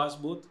 You pass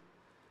both,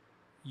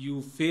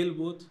 you fail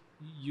both,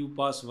 you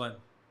pass one.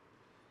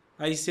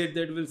 I said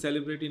that we'll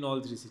celebrate in all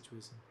three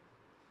situations.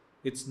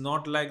 It's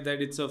not like that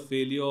it's a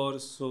failure,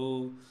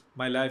 so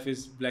my life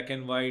is black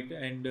and white,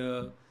 and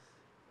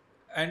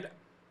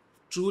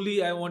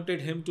truly I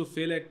wanted him to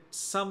fail at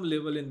some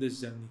level in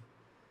this journey.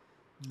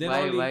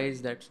 Why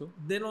is that so?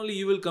 Then only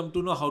you will come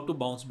to know how to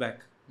bounce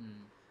back.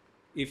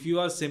 If you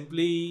are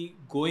simply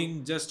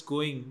just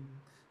going,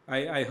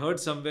 I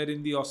heard somewhere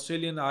in the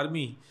Australian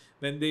army,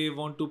 when they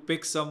want to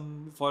pick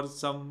some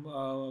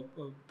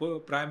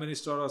prime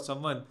minister or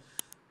someone,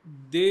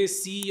 they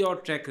see your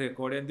track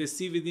record and they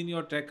see within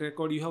your track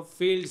record you have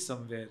failed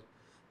somewhere.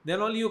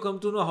 Then only you come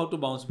to know how to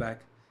bounce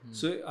back.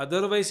 So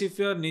otherwise, if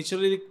you are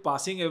naturally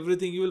passing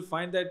everything, you will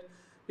find that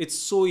it's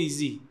so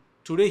easy.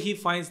 Today he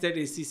finds that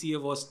ACCA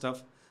was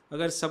tough.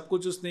 अगर सब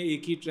कुछ उसने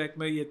एक ही track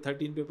में ये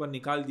 13 paper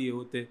निकाल दिए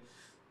होते,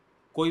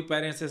 कोई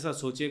पेरेंट्स ऐसा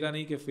सोचेगा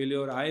नहीं कि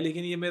फेलियर आए.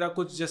 लेकिन ये मेरा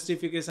कुछ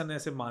जस्टिफिकेशन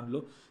ऐसे मान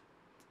लो,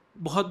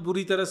 बहुत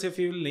बुरी तरह से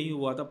फेल नहीं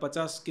हुआ था.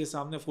 50 के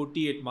सामने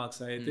 48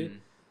 मार्क्स आए थे.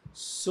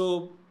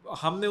 सो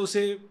हमने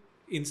उसे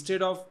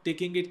इंस्टेड ऑफ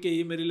टेकिंग इट कि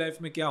ये मेरी लाइफ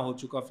में क्या हो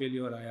चुका,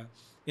 फेलियर आया.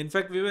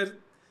 In fact we were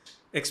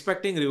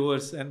expecting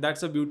reverse, and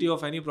that's a beauty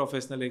of any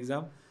professional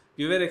exam.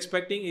 We were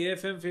expecting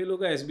AFM fail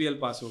होगा, SBL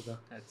पास होगा.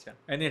 अच्छा.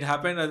 And it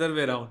happened other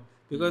way around,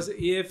 because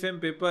AFM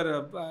paper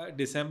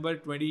December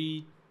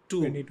 22,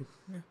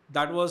 Yeah.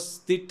 that was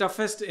the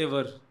toughest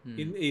ever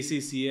in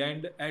ACCA,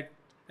 and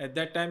at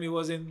that time he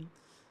was in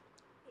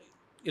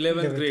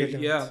 11th grade.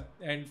 11th. Yeah,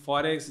 and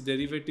forex,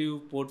 derivative,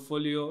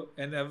 portfolio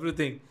and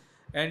everything,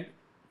 and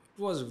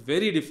it was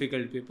very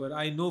difficult paper.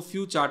 I know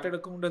few chartered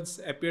accountants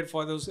appeared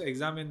for those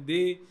exam, and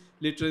they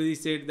literally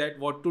said that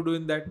what to do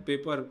in that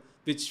paper,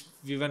 which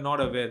we were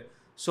not aware.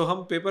 सो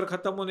हम paper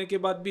ख़त्म होने के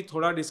बाद भी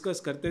थोड़ा discuss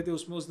करते थे.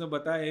 उसमें उसने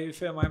बताया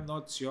AFM I am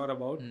not sure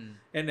about,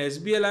 and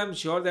SBL I am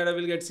sure that I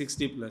will get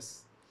 60+.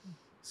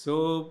 सो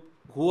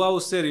हुआ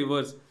उससे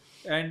रिवर्स,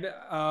 एंड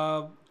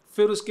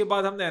फिर उसके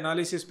बाद हमने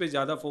एनालिसिस पे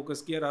ज़्यादा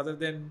फोकस किया रादर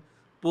देन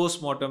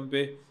पोस्टमार्टम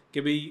पे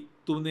कि भाई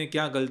तुमने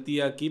क्या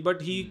गलतियाँ की.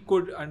 But he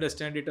could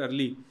understand it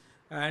early,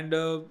 and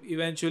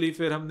eventually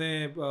फिर हमने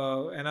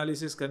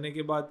एनालिसिस करने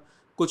के बाद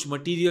कुछ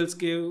मटीरियल्स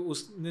के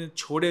उसने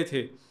छोड़े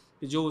थे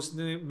जो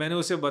मैंने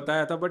उसे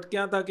बताया था. बट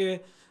क्या था कि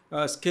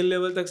स्किल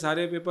लेवल तक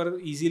सारे पेपर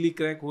इजीली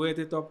क्रैक हुए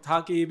थे, तो अब था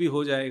कि ये भी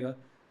हो जाएगा,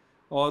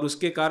 और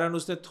उसके कारण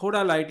उसने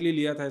थोड़ा लाइटली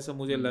लिया था ऐसा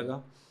मुझे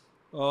लगा,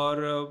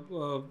 और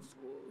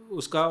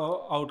उसका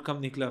आउटकम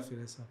निकला फिर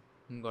ऐसा.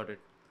 Got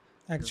it.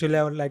 Actually,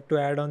 I would like to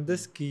add on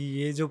this कि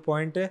ये जो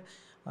point है,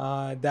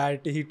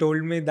 that he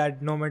told me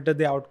that no matter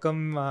the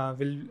outcome,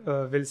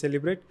 will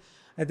celebrate.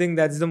 I think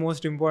that's the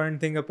most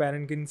important thing a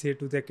parent can say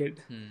to their kid.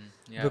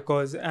 Yeah.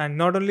 Because, and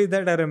not only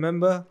that, I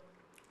remember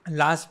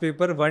last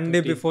paper, one day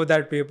 30. before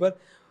that paper,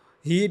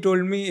 he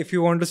told me, if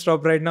you want to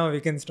stop right now,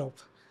 we can stop.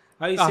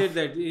 I said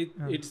that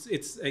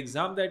it's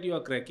exam that you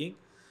are cracking,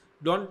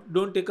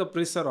 don't take a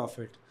pressure of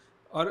it.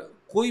 और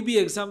कोई भी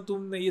exam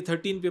तुमने, ये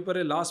 13 paper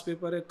है, last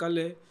paper है, कल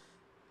है,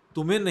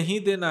 तुम्हें नहीं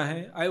देना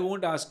है, I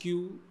won't ask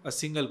you a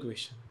single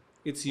question.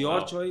 It's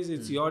your choice,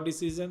 it's your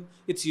decision,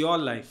 it's your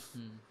life.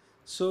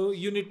 So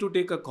you need to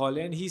take a call,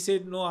 and he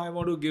said no, I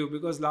want to give,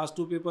 because last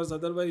two papers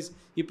otherwise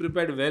he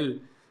prepared well,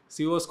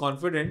 so he was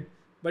confident.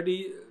 But he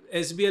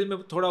SBL में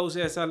थोड़ा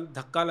उसे ऐसा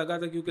धक्का लगा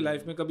था क्योंकि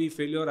life में कभी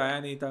फेलियर आया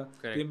नहीं था.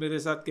 ये मेरे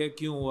साथ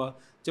क्यों हुआ,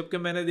 जबकि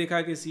मैंने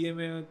देखा कि CA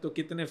में तो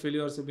कितने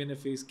फेलियर से मैंने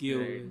फेस किए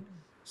हुए.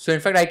 So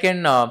in fact I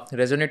can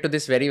resonate to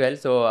this very well.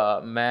 So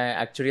मैं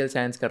actuarial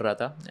science कर रहा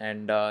था,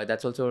 and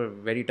that's also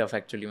very tough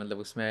actually. मतलब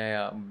उसमें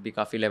भी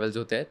काफ़ी levels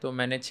होते हैं, तो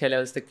मैंने 6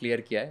 levels तक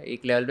clear किया है.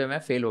 एक level पे मैं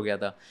fail हो गया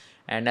था,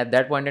 and at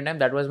that point in time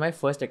that was my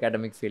first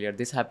academic failure.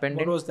 This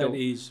happened What was that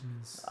age?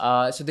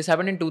 so this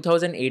happened in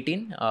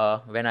 2018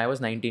 when I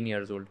was 19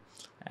 years old.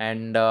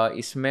 And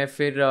इसमें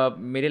फिर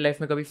मेरे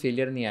लाइफ में कभी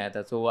फेलियर नहीं आया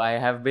था. सो I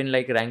have been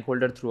like rank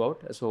holder through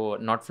out. So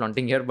not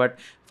flaunting here, but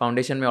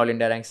foundation में all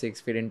India rank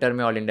 6, फिर इंटर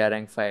में ऑल इंडिया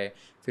रैंक 5,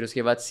 फिर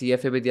उसके बाद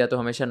CFA भी दिया तो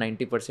हमेशा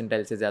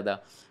 90% से ज़्यादा.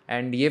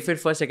 एंड ये फिर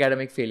फर्स्ट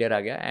एकेडमिक फेलियर आ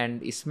गया,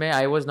 एंड इसमें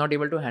I was not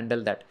able to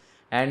handle that.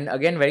 And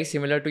again, very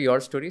similar to your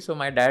story. So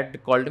my dad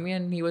called me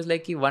and he was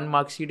like कि one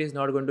mark sheet is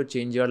not going to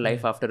change your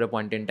life after a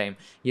point in time.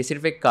 ये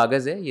सिर्फ एक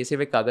कागज़ है, ये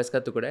सिर्फ एक कागज़ का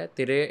टुकड़ा है.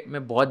 तेरे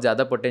में बहुत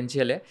ज़्यादा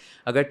पोटेंशियल है.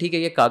 अगर ठीक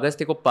है ये कागज़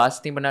तेरे को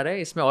पास नहीं बना रहा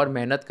है, इसमें और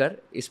मेहनत कर,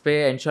 इस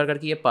पर इंश्योर कर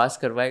कि ये पास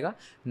करवाएगा.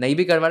 नहीं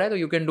भी करवा रहा है तो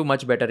you can do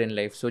much better in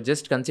life. So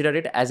just consider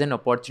it as an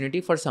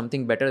opportunity for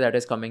something better that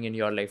is coming in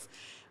your life.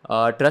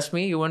 Trust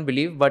me, you won't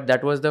believe, but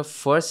that was the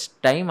first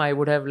time I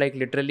would have like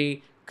literally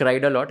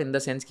cried a lot, in the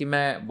sense कि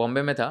मैं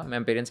बॉम्बे में था,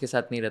 मैं parents के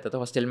साथ नहीं रहता था,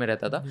 हॉस्टल में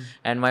रहता था,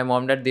 and my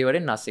mom dad they were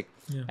in Nashik,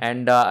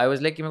 and I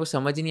was like कि मेरे को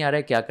समझ ही नहीं आ रहा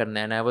है क्या करना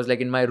है, and I was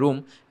like in my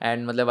room,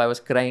 and मतलब I was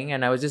crying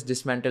and I was just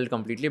dismantled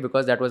completely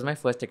because that was my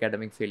first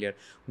academic failure.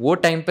 वो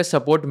टाइम पे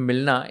सपोर्ट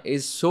मिलना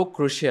इज़ सो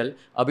क्रूशियल.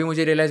 अभी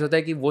मुझे रियलाइज़ होता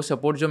है कि वो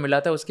सपोर्ट जो मिला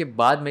था उसके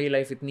बाद मेरी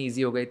लाइफ इतनी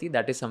ईजी हो गई थी.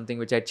 That is something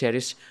which I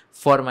cherish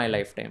for my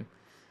life time.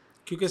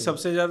 क्योंकि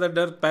सबसे ज़्यादा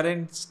डर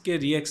पेरेंट्स के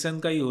रिएक्शन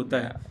का ही होता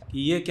है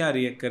कि ये क्या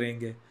रिएक्ट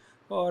करेंगे.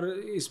 और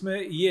इसमें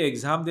ये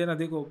एग्ज़ाम देना,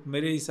 देखो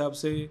मेरे हिसाब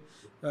से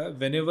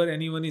whenever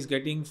anyone is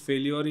getting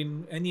failure in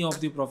any of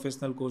the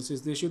professional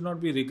courses, they should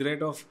not be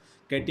regret of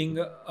getting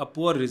a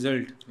poor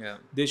result.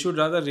 They should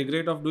rather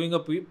regret of doing a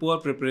poor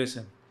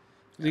preparation.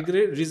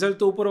 Result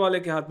तो ऊपर वाले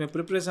के हाथ में,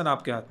 preparation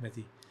आपके हाथ में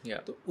थी.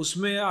 तो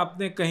उसमें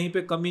आपने कहीं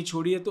पे कमी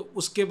छोड़ी है तो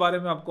उसके बारे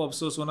में आपको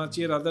अफसोस होना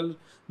चाहिए. रादर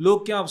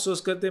लोग क्या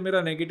अफसोस करते हैं,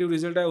 मेरा नेगेटिव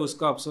रिजल्ट है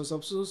उसका अफसोस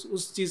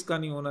उस चीज़ का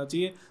नहीं होना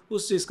चाहिए.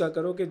 उस चीज़ का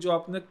करो कि जो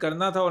आपने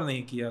करना था और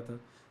नहीं किया था.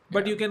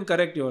 But you can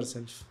correct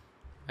yourself.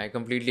 I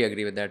completely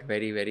agree with that.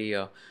 Very, very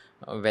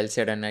well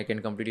said, and I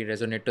can completely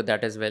resonate to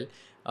that as well.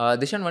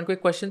 Dishaan, one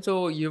quick question. So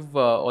you've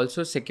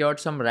also secured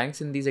some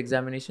ranks in these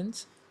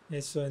examinations?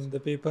 Yes, so in the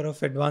paper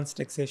of advanced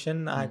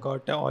taxation, I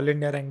got all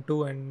India rank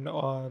 2 and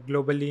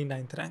globally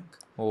 9th rank.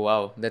 Oh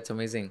wow, that's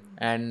amazing.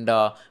 And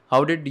how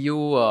did you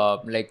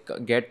like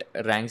get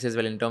ranks as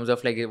well, in terms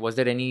of like, was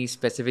there any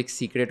specific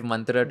secret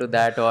mantra to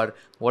that, or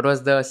what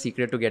was the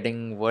secret to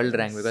getting world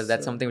rank, because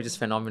that's something which is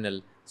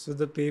phenomenal? So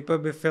the paper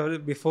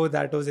before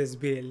that was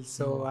SBL.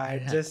 So I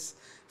had just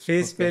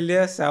faced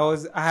failures.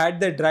 I had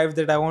the drive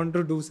that I want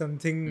to do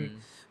something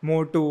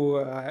more to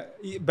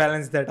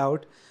balance that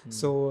out.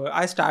 So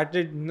I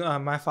started,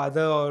 my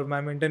father or my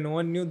mentor, no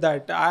one knew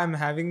that I am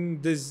having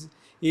this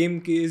aim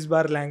कि इस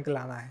बार rank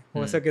लाना है,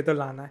 हो सके तो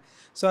लाना है.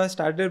 सो I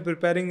started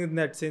preparing in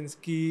that sense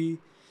कि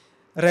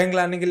रैंक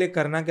लाने के लिए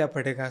करना क्या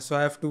पड़ेगा. सो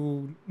I have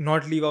to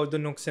not leave out the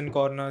नुक्स एंड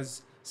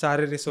कॉर्नर्स,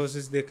 सारे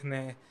रिसोर्सेज देखने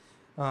हैं,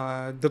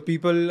 the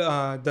people,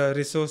 the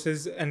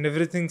resources and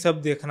everything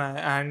सब देखना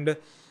है, and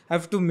I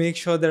have to make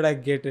sure that I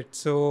get it.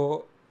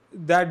 So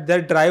that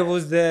drive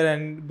was there,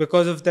 and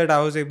because of that I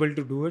was able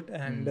to do it.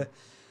 And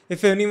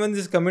if anyone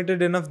is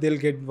committed enough, they'll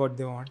get what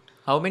they want.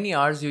 How many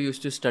hours you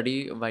used to study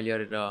while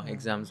your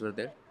exams were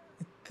there?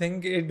 I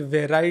think it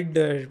varied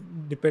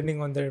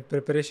depending on the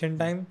preparation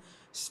time.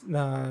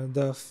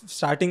 The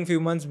starting few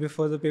months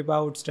before the paper I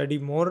would study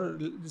more,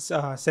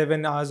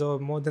 7 hours or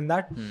more than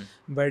that.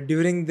 But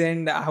during the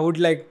end I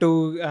would like to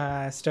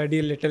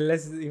study a little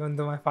less, even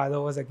though my father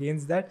was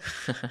against that.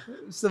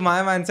 So my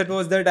mindset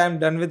was that I'm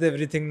done with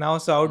everything now,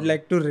 so I would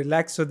like to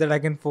relax so that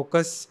I can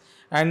focus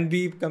and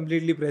be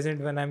completely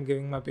present when I'm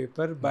giving my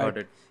paper.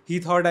 But he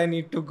thought I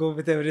need to go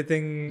with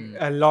everything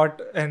a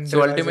lot. And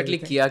so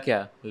ultimately kiya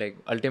kya,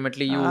 like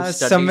ultimately you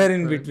studied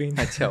somewhere in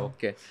between. Acha,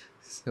 okay.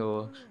 So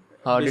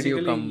how did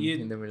you come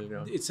in the middle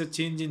ground? It's a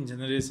change in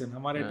generation.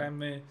 हमारे time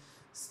में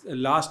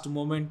last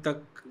moment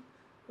तक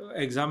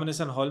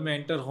examination hall में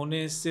enter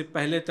होने से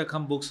पहले तक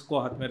हम books को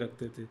हाथ में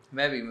रखते थे.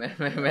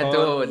 मैं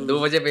तो 2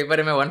 बजे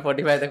पेपर में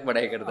 1:45 तक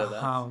पढ़ाई करता था.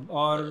 हाँ,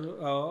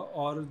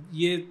 और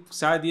ये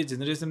शायद ये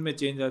जनरेशन में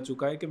चेंज आ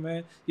चुका है कि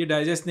मैं ये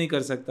डाइजेस्ट नहीं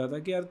कर सकता था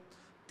कि यार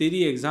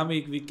तेरी एग्ज़ाम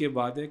 1 वीक के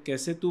बाद है,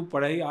 कैसे तू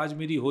पढ़ाई आज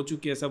मेरी हो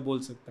चुकी है ऐसा बोल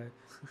सकता है.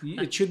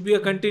 It should be a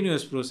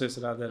continuous process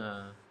rather.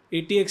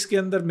 ATX के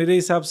अंदर मेरे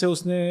हिसाब से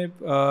उसने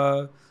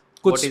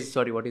कुछ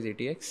what is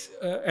ATX?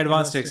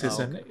 Advance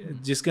taxation,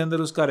 जिसके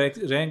अंदर उसका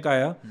रैंक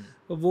आया,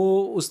 वो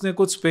उसने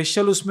कुछ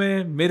स्पेशल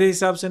उसमें मेरे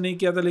हिसाब से नहीं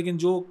किया था, लेकिन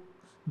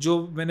जो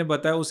मैंने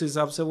बताया उस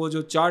हिसाब से वो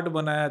जो चार्ट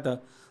बनाया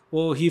था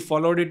वो he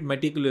followed it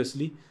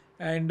meticulously.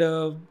 And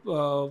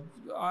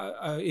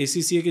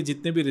ACCA के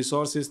जितने भी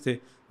रिसोर्सेज थे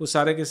वो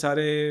सारे के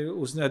सारे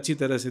उसने अच्छी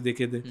तरह से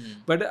देखे थे.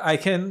 But I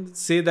can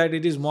say that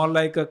it is more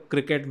like a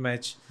cricket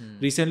match.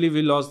 Recently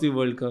we lost the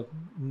world cup.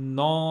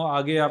 9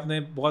 आगे आपने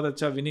बहुत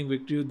अच्छा विनिंग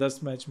विक्ट्री 10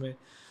 मैच में.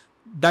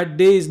 That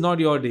day is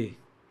not your day,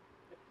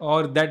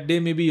 और that day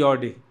may be your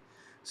day.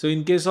 So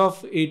in case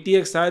of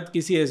ATX शायद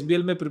किसी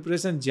SBL में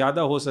preparation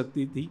ज़्यादा हो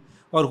सकती थी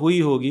और हुई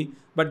होगी,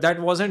 but that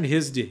wasn't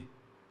his day.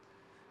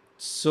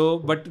 So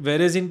but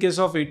where is in case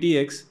of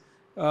ATX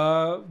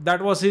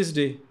that was his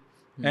day,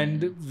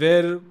 and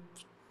where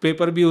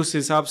paper भी उस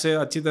हिसाब से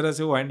अच्छी तरह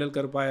से वो हैंडल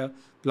कर पाया.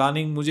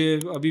 प्लानिंग मुझे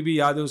अभी भी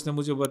याद है, उसने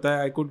मुझे बताया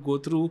I could go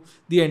through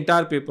the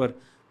entire paper.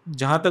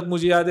 जहाँ तक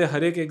मुझे याद है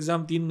हर एक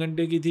एग्ज़ाम 3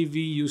 घंटे की थी.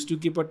 We use to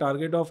keep a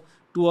target of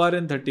 2 hours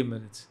and 30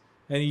 minutes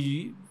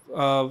and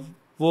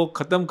वो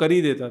ख़त्म कर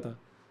ही देता था.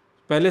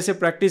 पहले से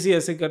प्रैक्टिस ही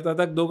ऐसे करता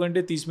था 2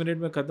 घंटे 30 मिनट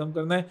में ख़त्म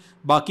करना है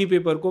बाकी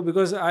पेपर को.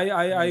 Because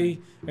I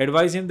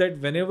advise him that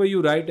when ever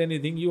you right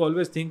anything you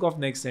always think of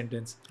next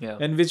sentence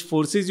and which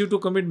forces you to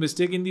commit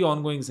mistake in the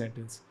on going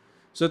sentence.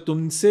 सो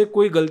तुमसे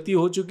कोई गलती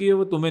हो चुकी है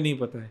वो तुम्हें नहीं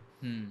पता है.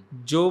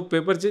 जो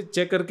पेपर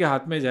चेक करके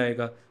हाथ में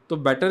जाएगा तो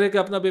बेटर है कि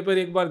अपना पेपर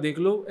एक बार देख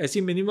लो.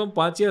 ऐसी मिनिमम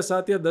 5 या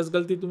 7 या 10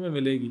 गलती तुम्हें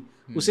मिलेगी,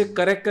 उसे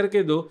करेक्ट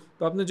करके दो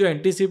तो आपने जो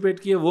एंटिसिपेट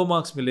किए वो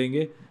मार्क्स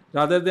मिलेंगे.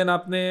 रादर देन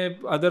आपने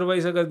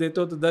अदरवाइज अगर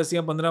देते हो तो 10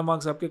 या 15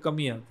 मार्क्स आपके कम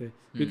ही आते हैं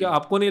क्योंकि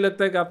आपको नहीं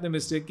लगता है कि आपने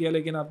मिस्टेक किया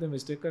लेकिन आपने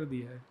मिस्टेक कर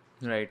दिया है.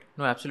 Right.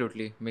 No,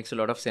 absolutely. Makes a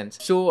lot of sense.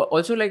 So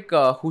also like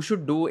who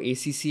should do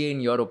ACCA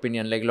in your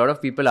opinion? Like a lot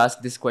of people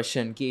ask this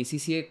question कि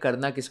ACCA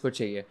करना किसको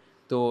चाहिए?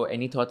 तो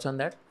any thoughts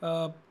on that?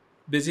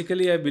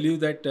 Basically I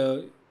believe that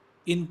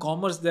in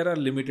commerce there are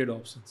limited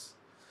options.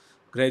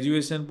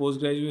 Graduation,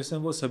 post graduation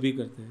वो सभी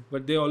करते हैं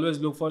but they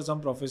always look for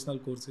some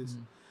professional courses.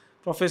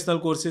 Professional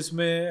courses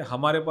में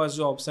हमारे पास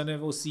जो ऑप्शन है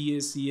वो CA,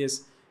 CS,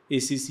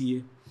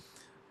 ACCA.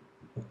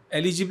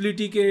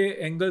 एलिजिबिलिटी के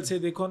एंगल से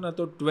देखो ना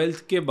तो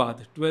 12th के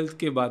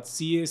बाद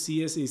CA,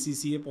 CS,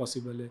 ACCA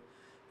पॉसिबल है.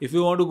 If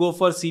you want to go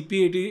for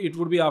CP it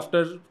would be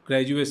after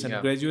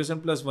graduation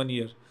plus 1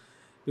 year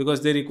because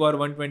they require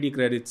 120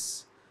 credits.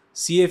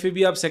 CFA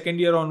भी आप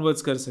सेकेंड ईयर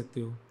ऑनवर्ड्स कर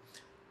सकते हो.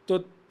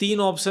 तो 3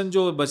 ऑप्शन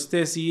जो बचते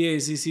हैं CA,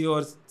 ACCA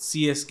और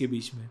CS के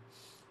बीच में.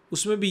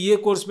 उसमें भी ये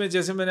कोर्स में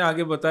जैसे मैंने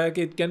आगे बताया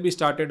कि it can be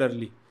started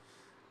early.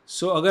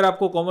 सो अगर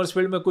आपको कॉमर्स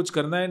फील्ड में कुछ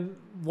करना है,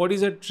 what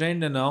is a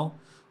trend now,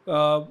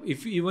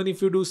 even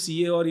if you do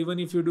CA और even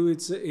if you do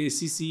it's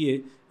ACCA,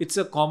 it's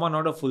a comma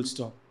not a full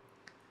stop.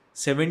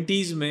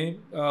 70s में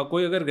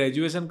कोई अगर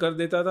ग्रेजुएशन कर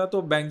देता था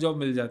तो बैंक जॉब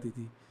मिल जाती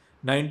थी.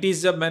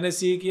 90s जब मैंने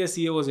CA किया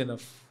CA was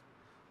enough.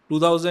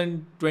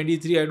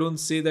 2023 I don't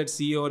say that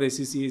CA और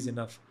ACCA is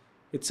enough.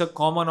 It's a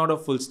comma not a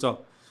full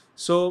stop.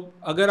 सो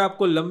अगर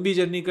आपको लंबी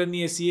जर्नी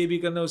करनी है, CA भी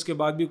करना है, उसके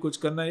बाद भी कुछ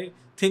करना है,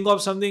 think of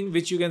something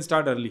which you can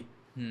start early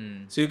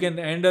so you can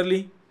and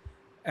early.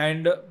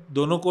 And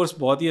दोनों कोर्स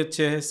बहुत ही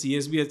अच्छे हैं.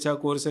 CS भी अच्छा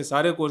कोर्स है,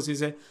 सारे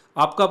कोर्सेज है.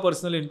 आपका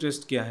पर्सनल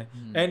इंटरेस्ट क्या है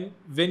and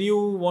when you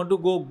want to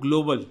go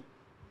global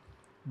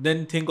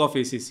then think of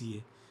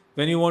ACCA.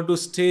 When you want to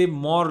stay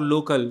more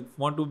local,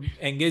 want to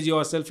engage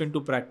yourself into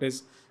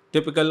practice,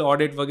 typical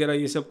audit वगैरह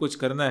ये सब कुछ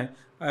करना है,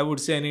 I would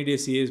say any day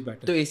CA is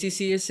better. तो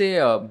ACCA से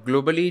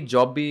globally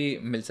job भी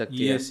मिल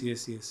सकती है?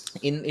 Yes.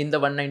 In the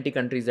 190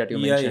 countries that you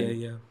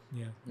mentioned.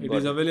 Yeah. It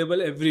is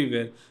available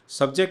everywhere.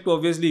 Subject to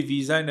obviously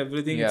visa and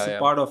everything. It's a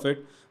part of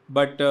it.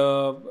 But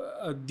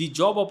the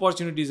job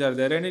opportunities are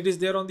there and it is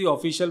there on the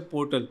official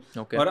portal.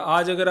 Okay. और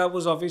आज अगर आप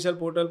उस official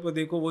portal पर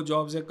देखो वो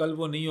jobs है, कल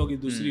वो नहीं होगी,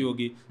 दूसरी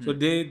होगी. So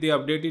they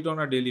update it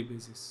on a daily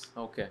basis.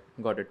 Okay,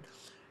 got it.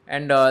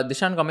 And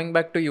Dishaan, coming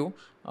back to you,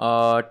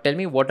 tell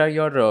me what are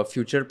your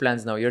future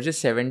plans now? You're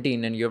just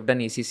 17 and you have done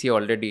ACCA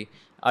already.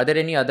 Are there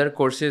any other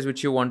courses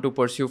which you want to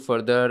pursue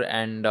further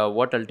and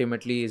what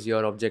ultimately is your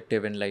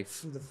objective in life?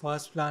 The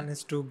first plan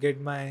is to get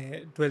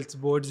my 12th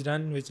boards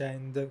done, which are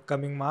in the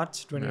coming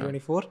March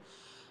 2024.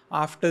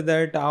 After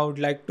that, I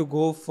would like to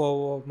go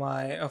for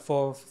my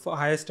for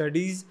higher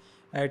studies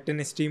at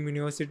an esteemed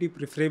university,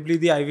 preferably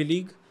the Ivy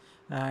League.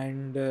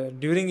 And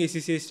during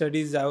ACCA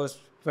studies, I was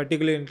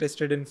particularly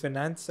interested in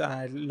finance.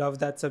 I love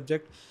that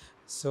subject.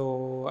 So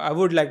I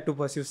would like to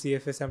pursue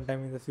CFA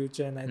sometime in the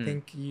future, and I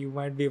think you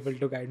might be able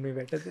to guide me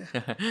better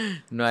there.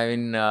 No, I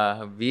mean,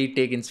 we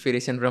take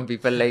inspiration from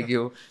people like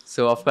you.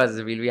 So of course,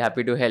 we'll be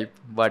happy to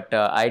help. But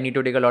I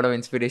need to take a lot of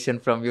inspiration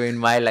from you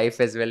in my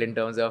life as well in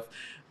terms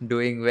of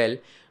doing well.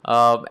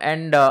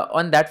 And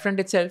on that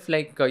front itself,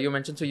 like you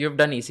mentioned, so you've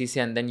done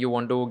ACCA and then you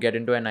want to get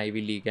into an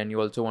Ivy League and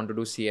you also want to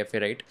do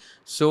CFA, right?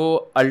 So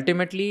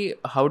ultimately,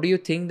 how do you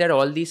think that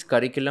all these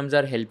curriculums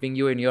are helping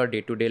you in your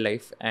day-to-day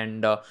life?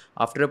 And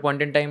after a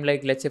point in time,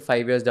 like let's say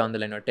 5 years down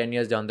the line or 10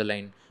 years down the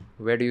line,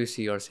 where do you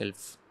see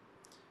yourself?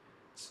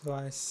 So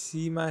I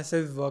see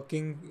myself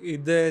working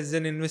either as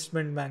an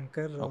investment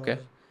banker or Okay.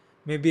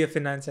 maybe a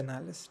finance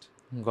analyst.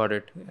 Got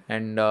it.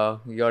 And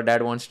your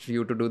dad wants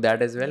you to do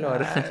that as well, or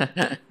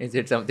is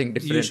it something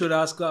different? You should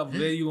ask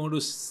where you want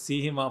to see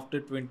him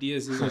after 20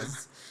 years.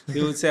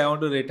 He would say, I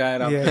want to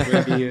retire after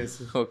 20 years.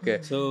 Okay.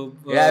 So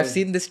yeah, I've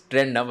seen this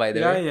trend now, by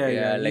the way.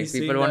 Yeah. Like He's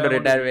people saying want to I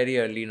retire very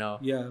early now.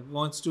 Yeah,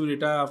 wants to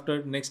retire after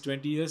next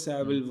 20 years.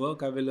 I will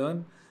work, I will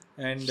earn.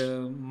 And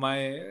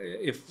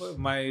if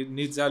my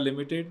needs are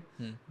limited,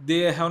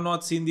 they have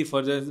not seen the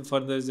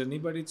further journey,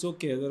 but it's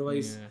okay.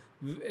 Otherwise,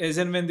 as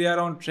and when they are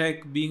on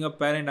track, being a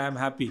parent, I'm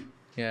happy.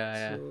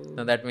 Yeah.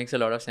 No, that makes a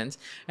lot of sense.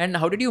 And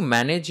how did you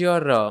manage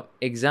your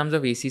exams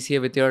of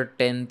ACCA with your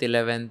 10th,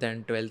 11th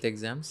and 12th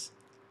exams?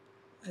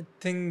 I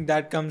think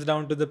that comes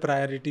down to the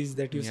priorities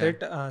that you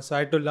set. So I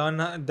had to learn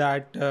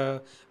that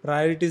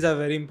priorities are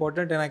very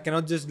important and I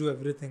cannot just do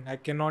everything. I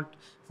cannot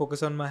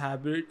focus on my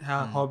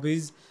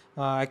hobbies.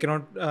 I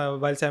cannot,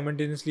 while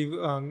simultaneously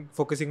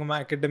focusing on my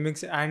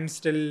academics and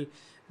still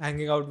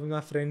hanging out with my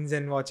friends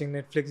and watching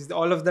Netflix.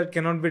 All of that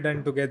cannot be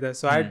done together.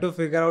 So I had to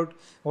figure out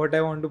what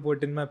I want to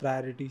put in my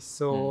priorities.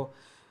 So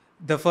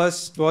the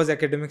first was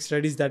academic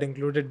studies that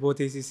included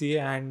both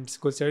ACCA and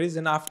school studies.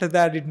 And after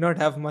that, I did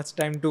not have much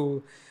time to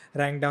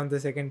rank down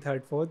the second,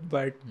 third, fourth.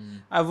 But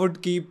I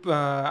would keep,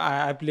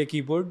 I play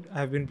keyboard.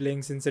 I've been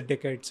playing since a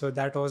decade. So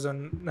that was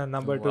on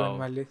number 2 on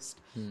my list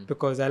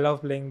because I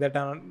love playing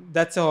that.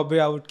 That's a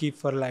hobby I would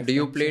keep for life.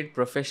 Do you play it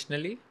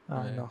professionally?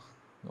 No.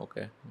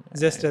 Okay.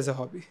 Just as a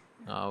hobby.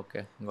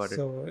 Okay. Got it.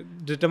 So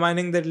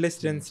determining that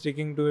list and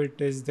sticking to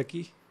it is the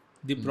key.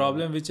 The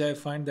problem which I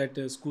find that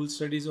school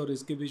studies और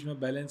इसके बीच में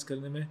balance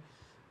करने में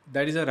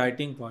that is a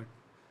writing part.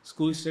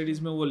 School studies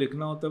में वो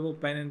लिखना होता है वो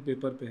पेन एंड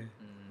पेपर पे है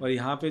और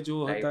यहाँ पे जो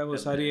होता है वो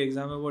सारी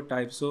एग्जाम है वो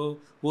टाइप. सो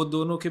वो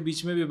दोनों के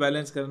बीच में भी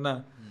बैलेंस करना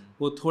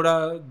वो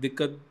थोड़ा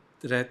दिक्कत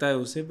रहता है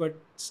उसे. बट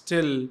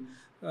स्टिल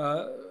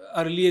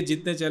अर्ली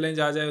जितने चैलेंज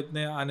आ जाए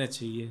उतने आने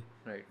चाहिए.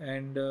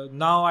 And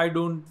now I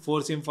don't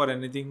force him for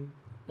anything.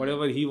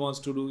 whatever he wants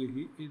to do,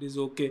 it is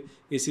okay.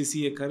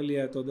 ACCA कर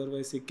लिया तो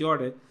अदरवाइज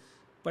सिक्योर्ड है.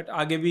 बट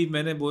आगे भी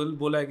मैंने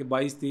बोला है कि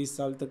 22-23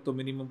 साल तक तो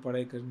मिनिमम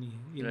पढ़ाई करनी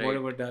है in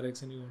whatever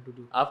direction you want to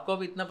do. आपको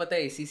अब इतना पता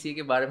है ACCA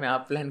के बारे में,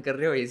 आप प्लान कर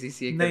रहे हो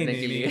ACCA करने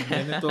के लिए?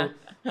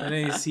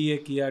 मैंने CA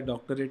किया,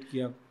 डॉक्टरेट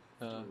किया,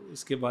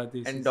 उसके बाद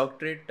and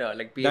doctorate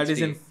like PhD, that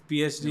is in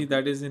PhD,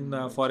 that is in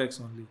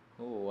forex only.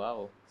 Oh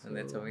wow,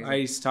 that's amazing.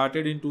 I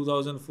started in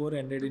 2004,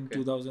 ended in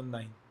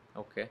 2009.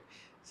 Okay.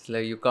 So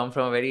like you come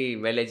from a very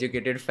well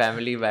educated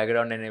family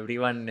background and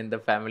everyone in the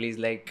family is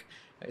like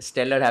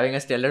stellar, having a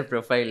stellar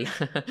profile.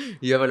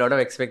 You have a lot of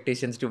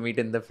expectations to meet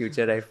in the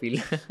future, I feel.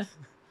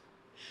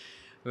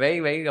 Very,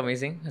 very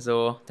amazing. So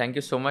thank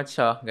you so much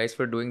guys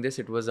for doing this.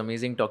 It was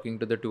amazing talking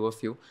to the two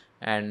of you,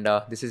 and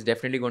this is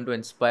definitely going to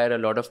inspire a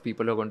lot of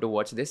people who are going to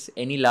watch this.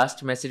 Any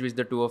last message which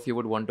the two of you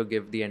would want to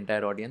give the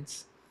entire audience?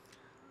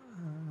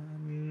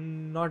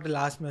 Not a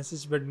last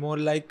message, but more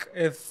like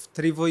if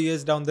 3-4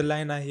 years down the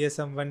line I hear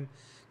someone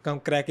come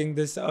cracking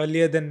this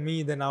earlier than me,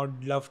 then I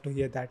would love to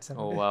hear that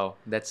someday. Oh wow,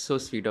 that's so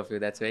sweet of you.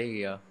 That's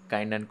very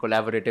kind and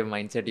collaborative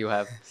mindset you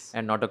have,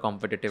 and not a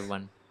competitive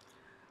one.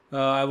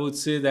 I would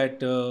say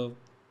that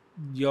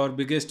your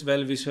biggest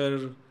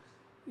well-wisher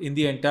in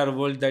the entire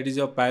world, that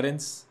is your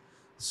parents.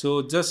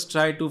 So just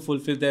try to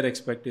fulfill their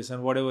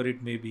expectation, whatever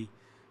it may be,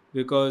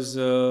 because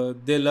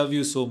they love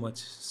you so much.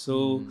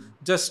 So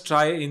just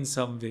try in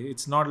some way.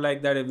 It's not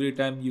like that every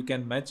time you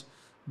can match,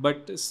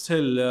 but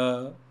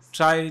still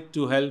try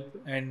to help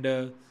and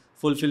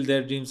fulfill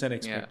their dreams and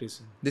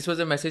expectations. Yeah. This was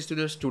a message to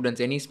the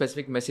students. Any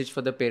specific message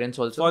for the parents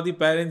also? For the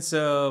parents,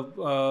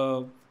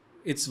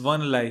 it's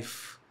one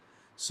life.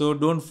 So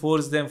don't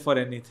force them for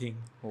anything.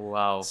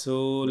 Wow. So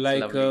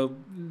like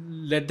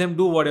let them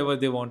do whatever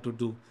they want to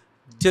do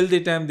till the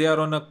time they are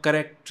on a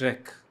correct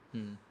track.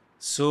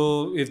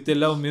 So if they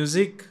love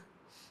music,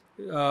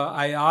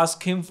 I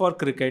asked him for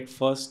cricket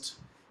first.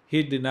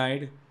 He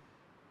denied.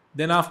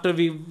 Then after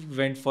we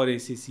went for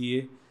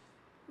ACCA,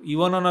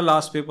 even on a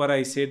last paper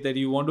I said that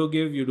you want to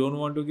give, you don't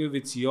want to give,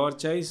 it's your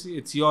choice,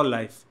 it's your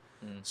life.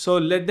 So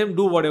let them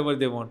do whatever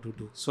they want to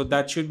do. So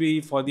that should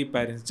be for the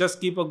parents.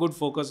 Just keep a good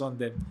focus on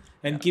them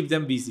and keep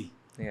them busy.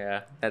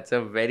 Yeah, that's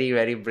a very,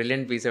 very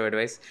brilliant piece of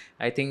advice.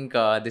 I think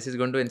this is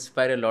going to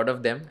inspire a lot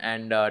of them,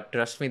 and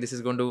trust me, this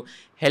is going to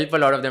help a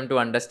lot of them to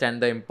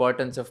understand the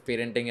importance of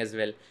parenting as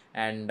well,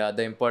 and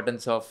the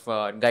importance of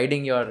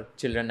guiding your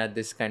children at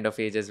this kind of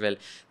age as well.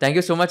 Thank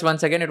you so much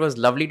once again. It was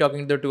lovely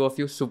talking to the two of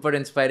you. Super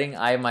inspiring.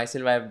 I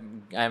myself,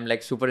 I'm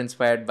like super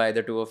inspired by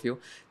the two of you.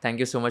 Thank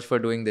you so much for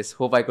doing this.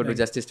 Hope I could do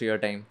justice to your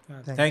time.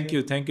 Thank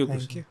you. Thank you.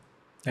 Thank you.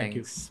 Thank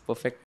you. Thanks.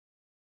 Perfect.